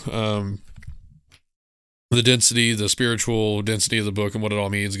don't know, the density, the spiritual density of the book and what it all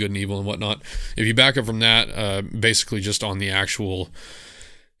means, good and evil and whatnot. If you back up from that, basically just on the actual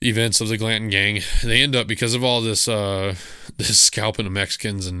events of the Glanton gang, they end up, because of all this scalping of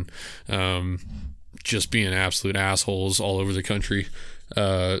Mexicans and just being absolute assholes all over the country,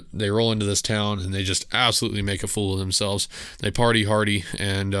 they roll into this town and they just absolutely make a fool of themselves. They party hardy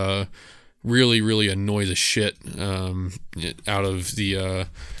and really, really annoy the shit out of the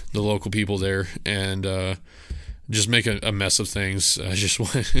local people there, and just make a mess of things. Just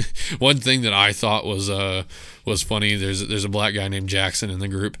one thing that I thought was funny. There's a black guy named Jackson in the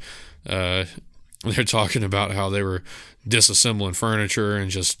group. They're talking about how they were disassembling furniture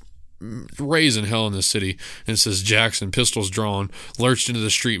and just raising hell in the city. And it says, "Jackson, pistols drawn, lurched into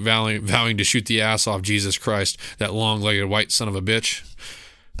the street vowing to shoot the ass off Jesus Christ, that long-legged white son of a bitch."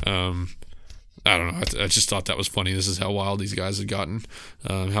 I don't know. I just thought that was funny. This is how wild these guys had gotten,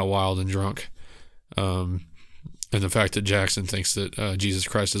 how wild and drunk. And the fact that Jackson thinks that Jesus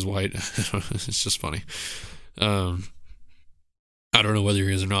Christ is white, it's just funny. I don't know whether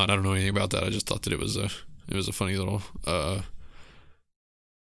he is or not. I don't know anything about that. I just thought that it was a funny little,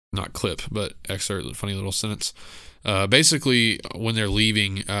 not clip, but excerpt, funny little sentence. Basically, when they're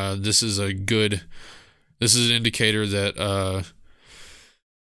leaving, this is an indicator that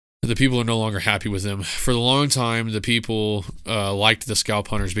the people are no longer happy with them. For a long time, the people liked the scalp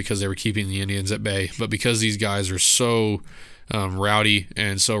hunters because they were keeping the Indians at bay. But because these guys are so rowdy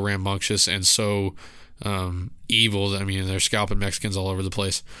and so rambunctious and so evil, I mean, they're scalping Mexicans all over the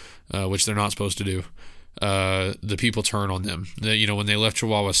place, which they're not supposed to do. The people turn on them. When they left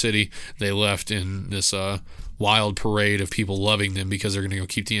Chihuahua City, they left in this wild parade of people loving them because they're going to go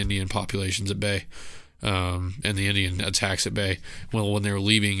keep the Indian populations at bay. And the Indian attacks at bay. Well, when they're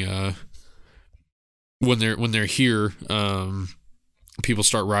leaving, when they're here, people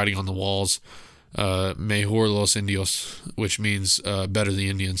start writing on the walls, "Mejor los Indios," which means better the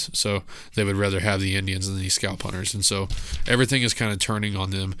Indians. So they would rather have the Indians than these scalp hunters, and so everything is kind of turning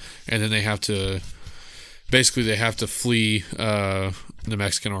on them. And then they have to flee the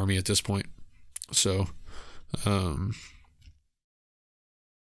Mexican army at this point. So.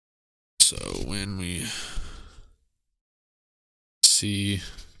 So when we see,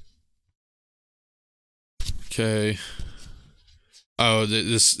 okay,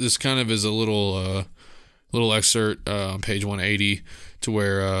 this kind of is a little excerpt on page 180 to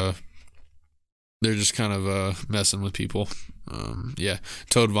where they're just kind of messing with people.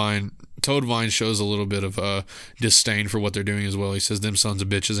 Toadvine shows a little bit of disdain for what they're doing as well. He says, "Them sons of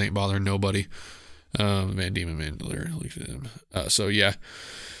bitches ain't bothering nobody." Van Diemen Mandalore looked at him. So yeah.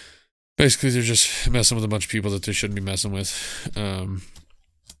 Basically, they're just messing with a bunch of people that they shouldn't be messing with. I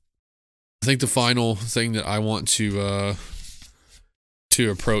think the final thing that I want to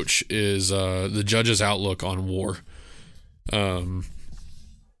approach is the judge's outlook on war, and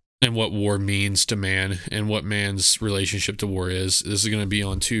what war means to man, and what man's relationship to war is. This is going to be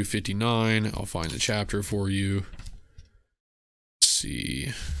on 259. I'll find the chapter for you. Let's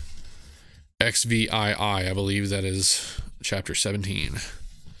see. XVII, I believe that is chapter 17.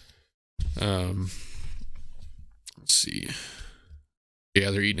 Let's see.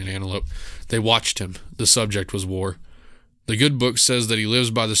 Yeah, they're eating an antelope. They watched him. The subject was war. The good book says that he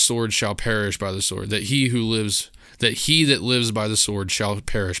lives by the sword shall perish by the sword. That he that lives by the sword shall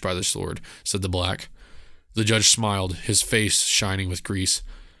perish by the sword, said the black. The judge smiled, his face shining with grease.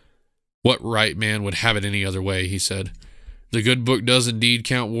 What right man would have it any other way, he said. The good book does indeed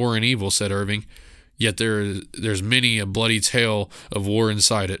count war and evil, said Irving. Yet there's many a bloody tale of war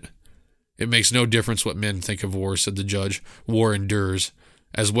inside it. It makes no difference what men think of war, said the judge. War endures.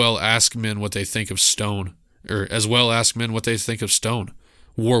 As well ask men what they think of stone.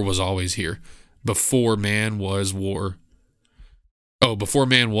 War was always here. Before man was war. Before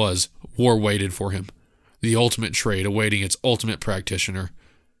man was, war waited for him. The ultimate trade awaiting its ultimate practitioner.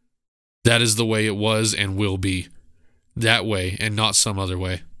 That is the way it was and will be. That way, and not some other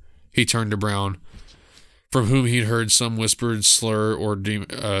way. He turned to Brown, from whom he'd heard some whispered slur or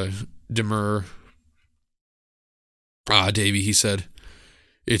demur. Davy, he said,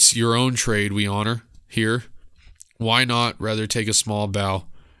 it's your own trade we honor here. Why not rather take a small bow?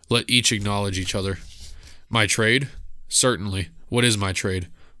 Let each acknowledge each other. My trade? Certainly. What is my trade?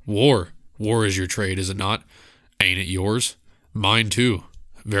 War. War is your trade, is it not? Ain't it yours? Mine too.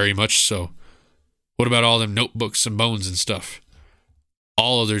 Very much so. What about all them notebooks and bones and stuff?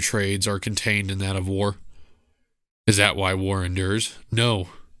 All other trades are contained in that of war. Is that why war endures? No.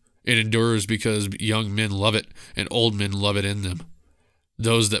 It endures because young men love it and old men love it in them.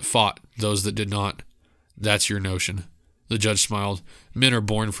 Those that fought, those that did not. That's your notion. The judge smiled. Men are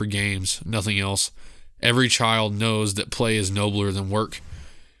born for games, nothing else. Every child knows that play is nobler than work.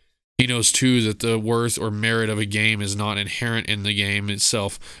 He knows, too, that the worth or merit of a game is not inherent in the game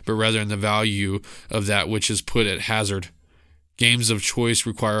itself, but rather in the value of that which is put at hazard. Games of choice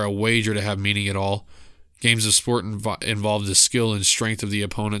require a wager to have meaning at all. Games of sport involve the skill and strength of the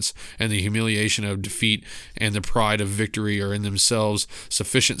opponents, and the humiliation of defeat and the pride of victory are in themselves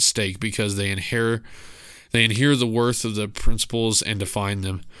sufficient stake because they inhere the worth of the principles and define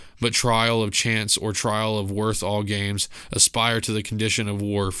them. But trial of chance or trial of worth all games aspire to the condition of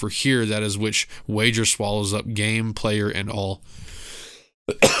war, for here that is which wager swallows up game, player, and all.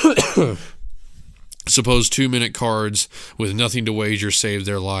 Suppose 2 men at cards with nothing to wager save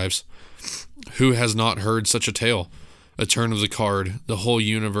their lives. Who has not heard such a tale? A turn of the card, the whole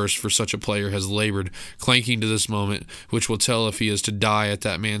universe for such a player has labored, clanking to this moment, which will tell if he is to die at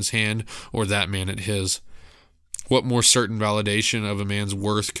that man's hand or that man at his. What more certain validation of a man's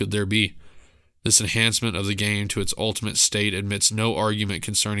worth could there be? This enhancement of the game to its ultimate state admits no argument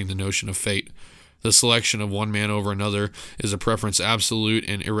concerning the notion of fate. The selection of one man over another is a preference absolute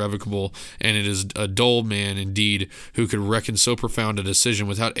and irrevocable, and it is a dull man indeed who could reckon so profound a decision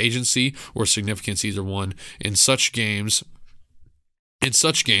without agency or significance either one. In such games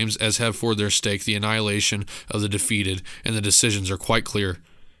as have for their stake the annihilation of the defeated, and the decisions are quite clear.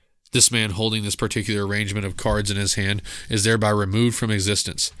 This man holding this particular arrangement of cards in his hand is thereby removed from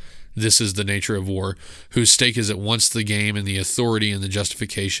existence. This is the nature of war, whose stake is at once the game and the authority and the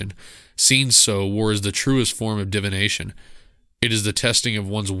justification. Seen so, war is the truest form of divination. It is the testing of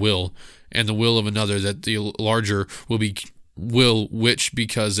one's will, and the will of another that the larger will which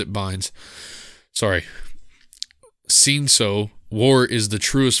because it binds. Seen so, war is the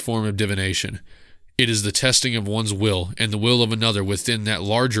truest form of divination. It is the testing of one's will, and the will of another within that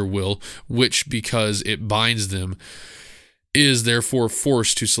larger will, which because it binds them, is therefore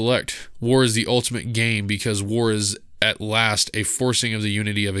forced to select. War is the ultimate game because war is at last a forcing of the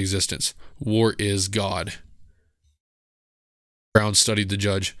unity of existence. War is God. Brown studied the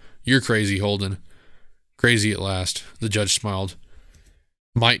judge. You're crazy, Holden. Crazy at last. The judge smiled.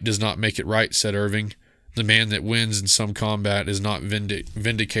 Might does not make it right, said Irving. The man that wins in some combat is not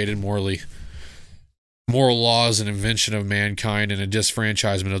vindicated morally. Moral law is an invention of mankind and a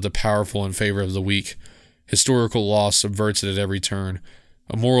disfranchisement of the powerful in favor of the weak. Historical law subverts it at every turn.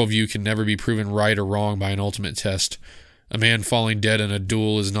 A moral view can never be proven right or wrong by an ultimate test. A man falling dead in a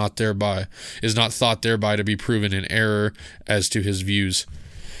duel is not thought thereby to be proven in error as to his views.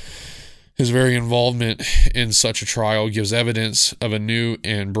 His very involvement in such a trial gives evidence of a new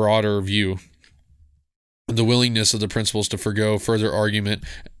and broader view. The willingness of the principals to forego further argument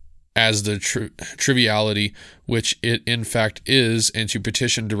as the triviality which it in fact is, and to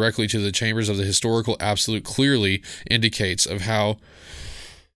petition directly to the chambers of the historical absolute clearly indicates of how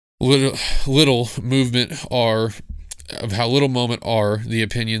little moment are the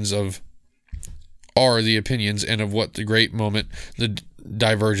opinions, and of what the great moment the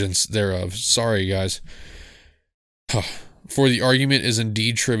divergence thereof. Sorry, guys. For the argument is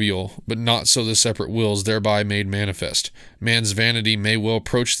indeed trivial, but not so the separate wills thereby made manifest. Man's vanity may well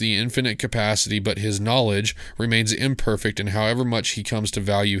approach the infinite capacity, but his knowledge remains imperfect, and however much he comes to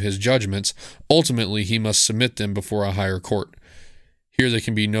value his judgments, ultimately he must submit them before a higher court. Here there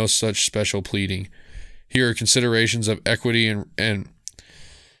can be no such special pleading. Here are considerations of equity and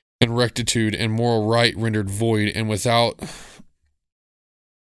rectitude and moral right rendered void and without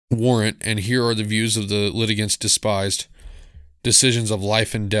warrant, and here are the views of the litigants despised. Decisions of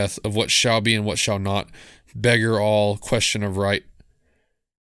life and death, of what shall be and what shall not, beggar all question of right.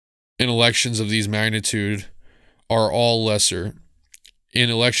 In elections of these magnitudes are all lesser.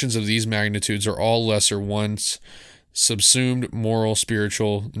 Once subsumed, moral,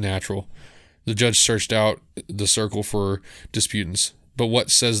 spiritual, natural. The judge searched out the circle for disputants. But what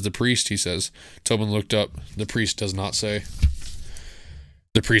says the priest, he says. Tobin looked up. The priest does not say.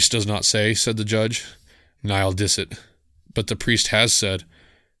 The priest does not say, said the judge. Niall Dissett. But the priest has said,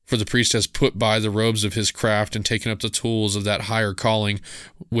 for the priest has put by the robes of his craft and taken up the tools of that higher calling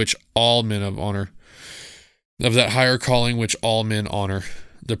which all men honor. The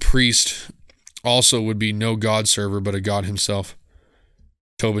priest also would be no God server, but a God himself.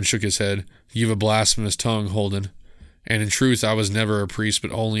 Tobin shook his head. You've a blasphemous tongue, Holden. And in truth, I was never a priest,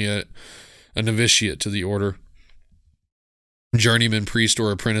 but only a novitiate to the order. Journeyman priest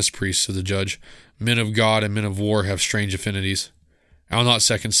or apprentice priest, said the judge. Men of God and men of war have strange affinities. I'll not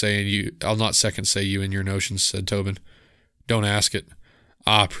second say you in your notions, said Tobin. Don't ask it.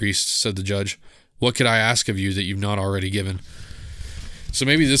 Ah, priest, said the judge. What could I ask of you that you've not already given? So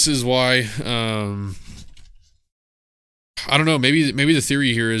maybe this is why, I don't know, maybe the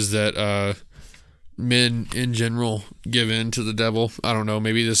theory here is that men in general give in to the devil. I don't know,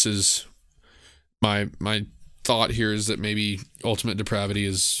 maybe this is my thought here is that maybe ultimate depravity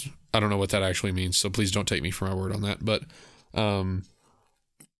is, I don't know what that actually means, so please don't take me for my word on that, but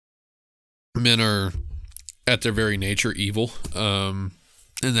men are at their very nature evil, and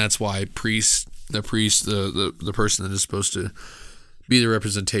that's why the person that is supposed to be the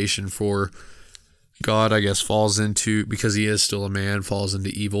representation for God, I guess, falls into, because he is still a man, falls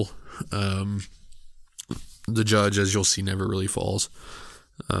into evil. The judge, as you'll see, never really falls.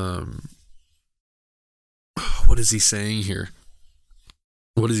 What is he saying here?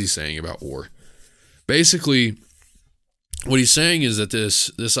 What is he saying about war? Basically, what he's saying is that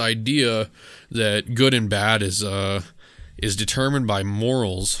this idea that good and bad is determined by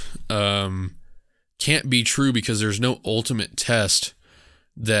morals can't be true because there's no ultimate test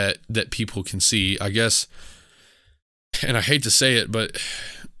that people can see, I guess. And I hate to say it, but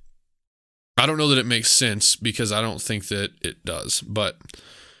I don't know that it makes sense because I don't think that it does. But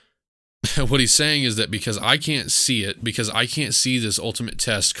what he's saying is that because I can't see it, because I can't see this ultimate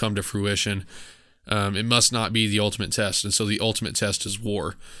test come to fruition, it must not be the ultimate test. And so the ultimate test is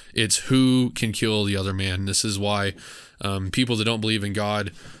war. It's who can kill the other man. This is why people that don't believe in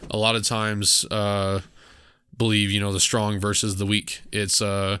God a lot of times believe, the strong versus the weak. It's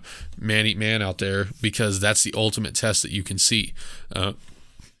man eat man out there, because that's the ultimate test that you can see.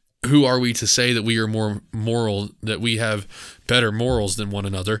 Who are we to say that we are more moral, that we have better morals than one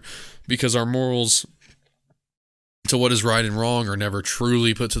another? Because our morals to what is right and wrong are never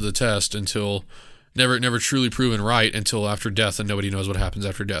truly put to the test until never truly proven right until after death, and nobody knows what happens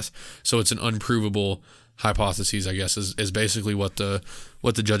after death. So it's an unprovable hypothesis, I guess, is basically what the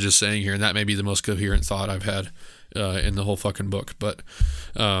judge is saying here, and that may be the most coherent thought I've had in the whole fucking book. But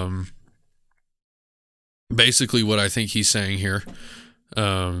basically what I think he's saying here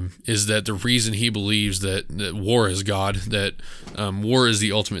is that the reason he believes that war is God, that war is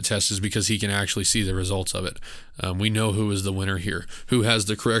the ultimate test, is because he can actually see the results of it. We know who is the winner here. Who has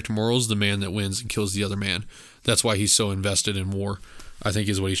the correct morals? The man that wins and kills the other man. That's why he's so invested in war, I think,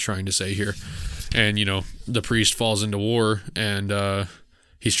 is what he's trying to say here. And, the priest falls into war, and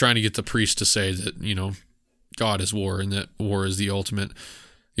he's trying to get the priest to say that, God is war, and that war is the ultimate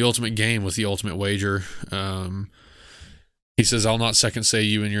game with the ultimate wager. He says, I'll not second say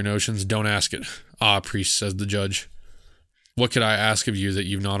you in your notions. Don't ask it. Ah, priest, says the judge. What could I ask of you that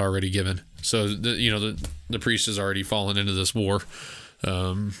you've not already given? So, the priest has already fallen into this war.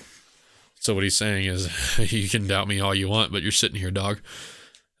 So what he's saying is, you can doubt me all you want, but you're sitting here, dog.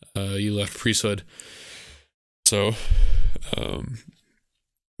 You left priesthood. So,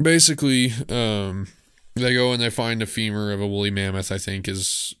 basically, they go and they find a femur of a woolly mammoth, I think,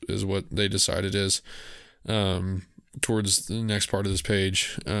 is what they decide it is. Towards the next part of this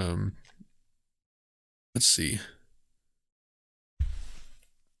page. Let's see.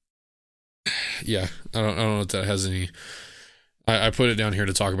 Yeah, I don't know if that has any. I put it down here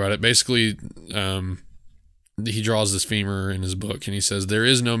to talk about it. Basically, he draws this femur in his book, and he says, "There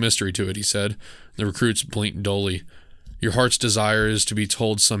is no mystery to it," he said. The recruits blinked dully. "Your heart's desire is to be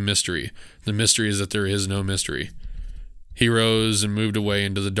told some mystery. The mystery is that there is no mystery." He rose and moved away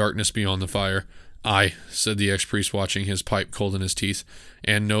into the darkness beyond the fire. "Aye," said the ex-priest, watching his pipe cold in his teeth,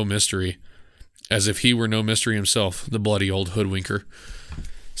 "and no mystery." As if he were no mystery himself, the bloody old hoodwinker.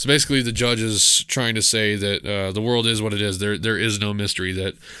 So basically the judge is trying to say that the world is what it is. There is no mystery,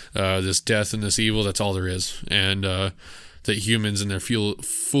 that this death and this evil, that's all there is. And that humans in their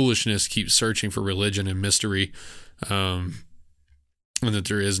foolishness keep searching for religion and mystery, and that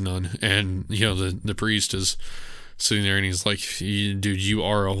there is none. And, the priest is sitting there and he's like, "Dude, you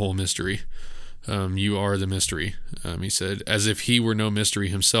are a whole mystery. You are the mystery." He said, as if he were no mystery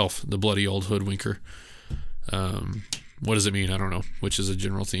himself, the bloody old hoodwinker. What does it mean? I don't know, which is a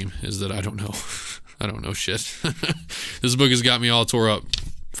general theme, is that I don't know. I don't know shit. This book has got me all tore up,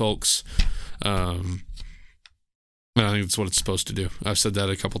 folks. And I think that's what it's supposed to do. I've said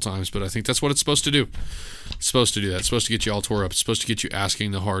that a couple times, but I think that's what it's supposed to do. It's supposed to do that. It's supposed to get you all tore up. It's supposed to get you asking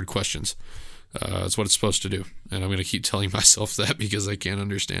the hard questions. That's what it's supposed to do. And I'm going to keep telling myself that because I can't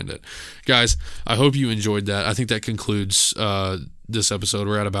understand it. Guys, I hope you enjoyed that. I think that concludes this episode.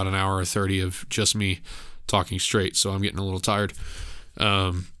 We're at about an hour 30 of just me talking straight, so I'm getting a little tired.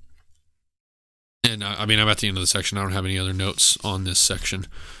 And I'm at the end of the section. I don't have any other notes on this section.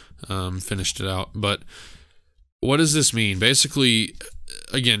 Finished it out. But what does this mean? Basically,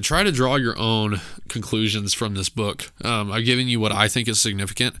 again, try to draw your own conclusions from this book. I've given you what I think is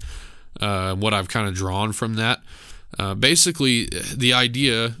significant, what I've kind of drawn from that. Basically, the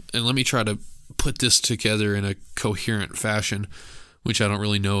idea, and let me try to put this together in a coherent fashion, which I don't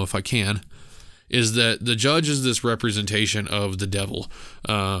really know if I can, is that the judge is this representation of the devil,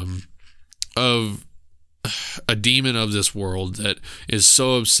 of a demon of this world that is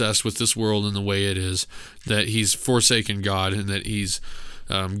so obsessed with this world and the way it is that he's forsaken God, and that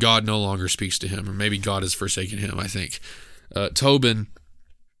God no longer speaks to him, or maybe God has forsaken him, I think. Tobin,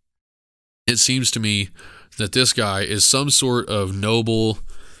 it seems to me that this guy is some sort of noble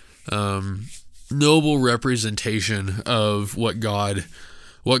representation of what God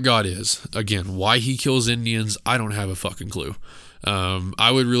is. Again, why he kills Indians, I don't have a fucking clue. I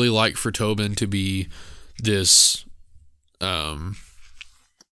would really like for Tobin to be this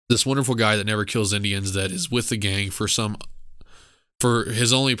wonderful guy that never kills Indians, that is with the gang for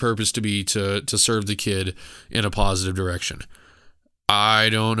his only purpose to be to serve the kid in a positive direction. I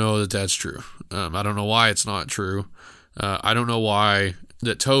don't know that that's true. I don't know why it's not true. I don't know why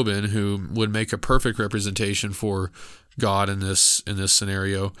that Tobin, who would make a perfect representation for God in this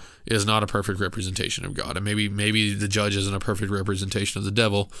scenario, is not a perfect representation of God. And maybe the judge isn't a perfect representation of the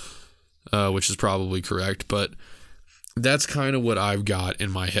devil, which is probably correct, but that's kind of what I've got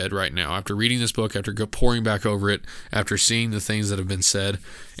in my head right now after reading this book, after pouring back over it, after seeing the things that have been said.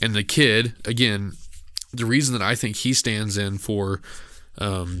 And the kid, again, the reason that I think he stands in for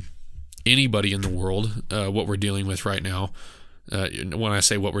anybody in the world, what we're dealing with right now, when I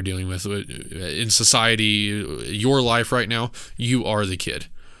say what we're dealing with in society, your life right now, you are the kid.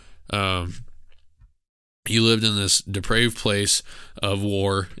 You lived in this depraved place of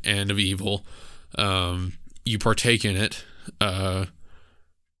war and of evil. You partake in it. You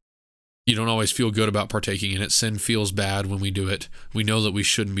don't always feel good about partaking in it. Sin feels bad when we do it. We know that we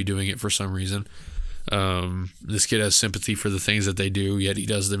shouldn't be doing it for some reason. This kid has sympathy for the things that they do, yet he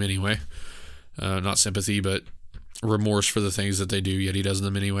does them anyway. Not sympathy, but remorse for the things that they do, yet he does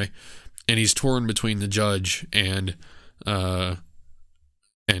them anyway. And he's torn between the judge and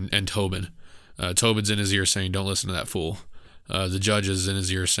Tobin. Tobin's in his ear saying, "Don't listen to that fool." The judge is in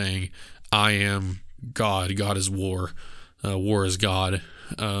his ear saying, "I am God. God is war. War is God."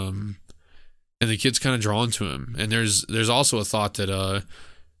 And the kid's kind of drawn to him. And there's also a thought that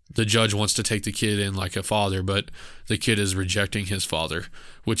the judge wants to take the kid in like a father, but the kid is rejecting his father,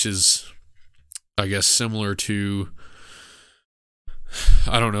 which is, I guess, similar to,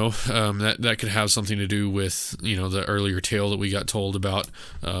 I don't know, that could have something to do with, the earlier tale that we got told about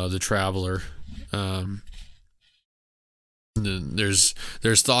the traveler. There's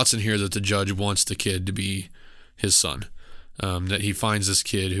thoughts in here that the judge wants the kid to be his son, that he finds this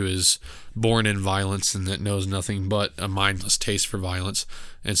kid who is born in violence and that knows nothing but a mindless taste for violence,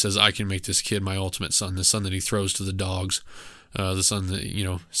 and says, "I can make this kid my ultimate son," the son that he throws to the dogs. The son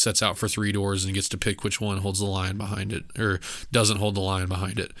that, sets out for 3 doors and gets to pick which one holds the lion behind it or doesn't hold the lion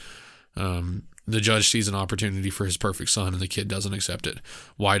behind it. The judge sees an opportunity for his perfect son, and the kid doesn't accept it.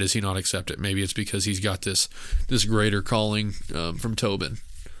 Why does he not accept it? Maybe it's because he's got this greater calling from Tobin.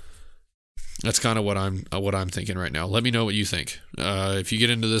 that's kind of what I'm thinking right now. Let me know what you think. If you get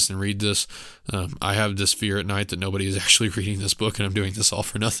into this and read this, I have this fear at night that nobody is actually reading this book and I'm doing this all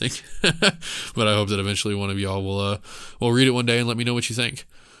for nothing. But I hope that eventually one of y'all will read it one day and let me know what you think.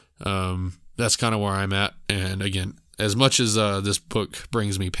 That's kind of where I'm at. And again, as much as this book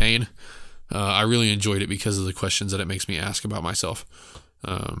brings me pain, I really enjoyed it because of the questions that it makes me ask about myself.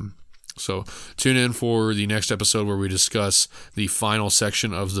 So tune in for the next episode where we discuss the final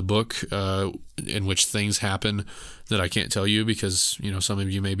section of the book, in which things happen that I can't tell you because, some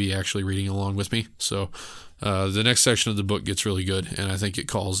of you may be actually reading along with me. So the next section of the book gets really good, and I think it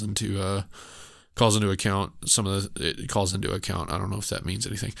calls into account it calls into account. I don't know if that means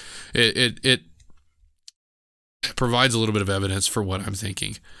anything. It provides a little bit of evidence for what I'm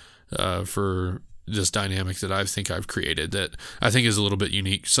thinking, for this dynamic that I think I've created that I think is a little bit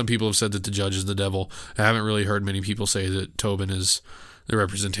unique. Some people have said that the judge is the devil. I haven't really heard many people say that Tobin is the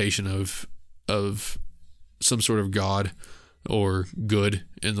representation of some sort of God or good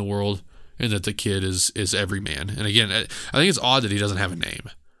in the world, and that the kid is every man. And again, I think it's odd that he doesn't have a name.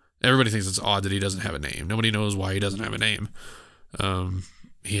 Everybody thinks it's odd that he doesn't have a name. Nobody knows why he doesn't have a name.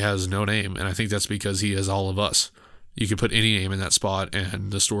 He has no name, and I think that's because he is all of us. You could put any name in that spot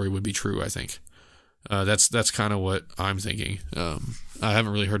and the story would be true, I think. That's kind of what I'm thinking. I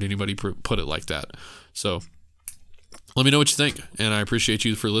haven't really heard anybody put it like that. So let me know what you think, and I appreciate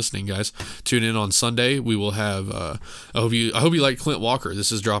you for listening, guys. Tune in on Sunday. We will have. I hope you like Clint Walker.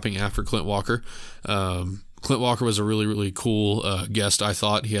 This is dropping after Clint Walker. Clint Walker was a really, really cool guest, I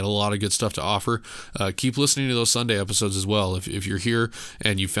thought. He had a lot of good stuff to offer. Keep listening to those Sunday episodes as well. If you're here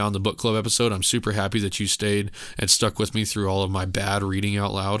and you found the book club episode, I'm super happy that you stayed and stuck with me through all of my bad reading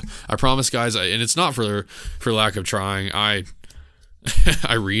out loud. I promise, guys, and it's not for lack of trying.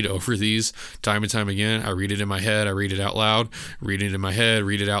 I read over these time and time again. I read it in my head. I read it out loud. Read it in my head.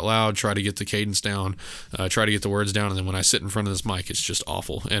 Read it out loud. Try to get the cadence down. Try to get the words down. And then when I sit in front of this mic, it's just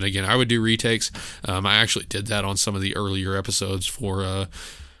awful. And again, I would do retakes. I actually did that on some of the earlier episodes for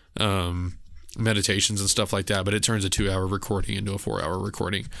meditations and stuff like that. But it turns a 2-hour recording into a 4-hour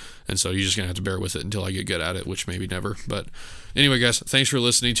recording. And so you're just going to have to bear with it until I get good at it, which maybe never. But anyway, guys, thanks for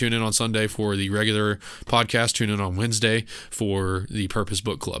listening. Tune in on Sunday for the regular podcast. Tune in on Wednesday for the Purpose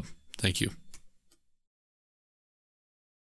Book Club. Thank you.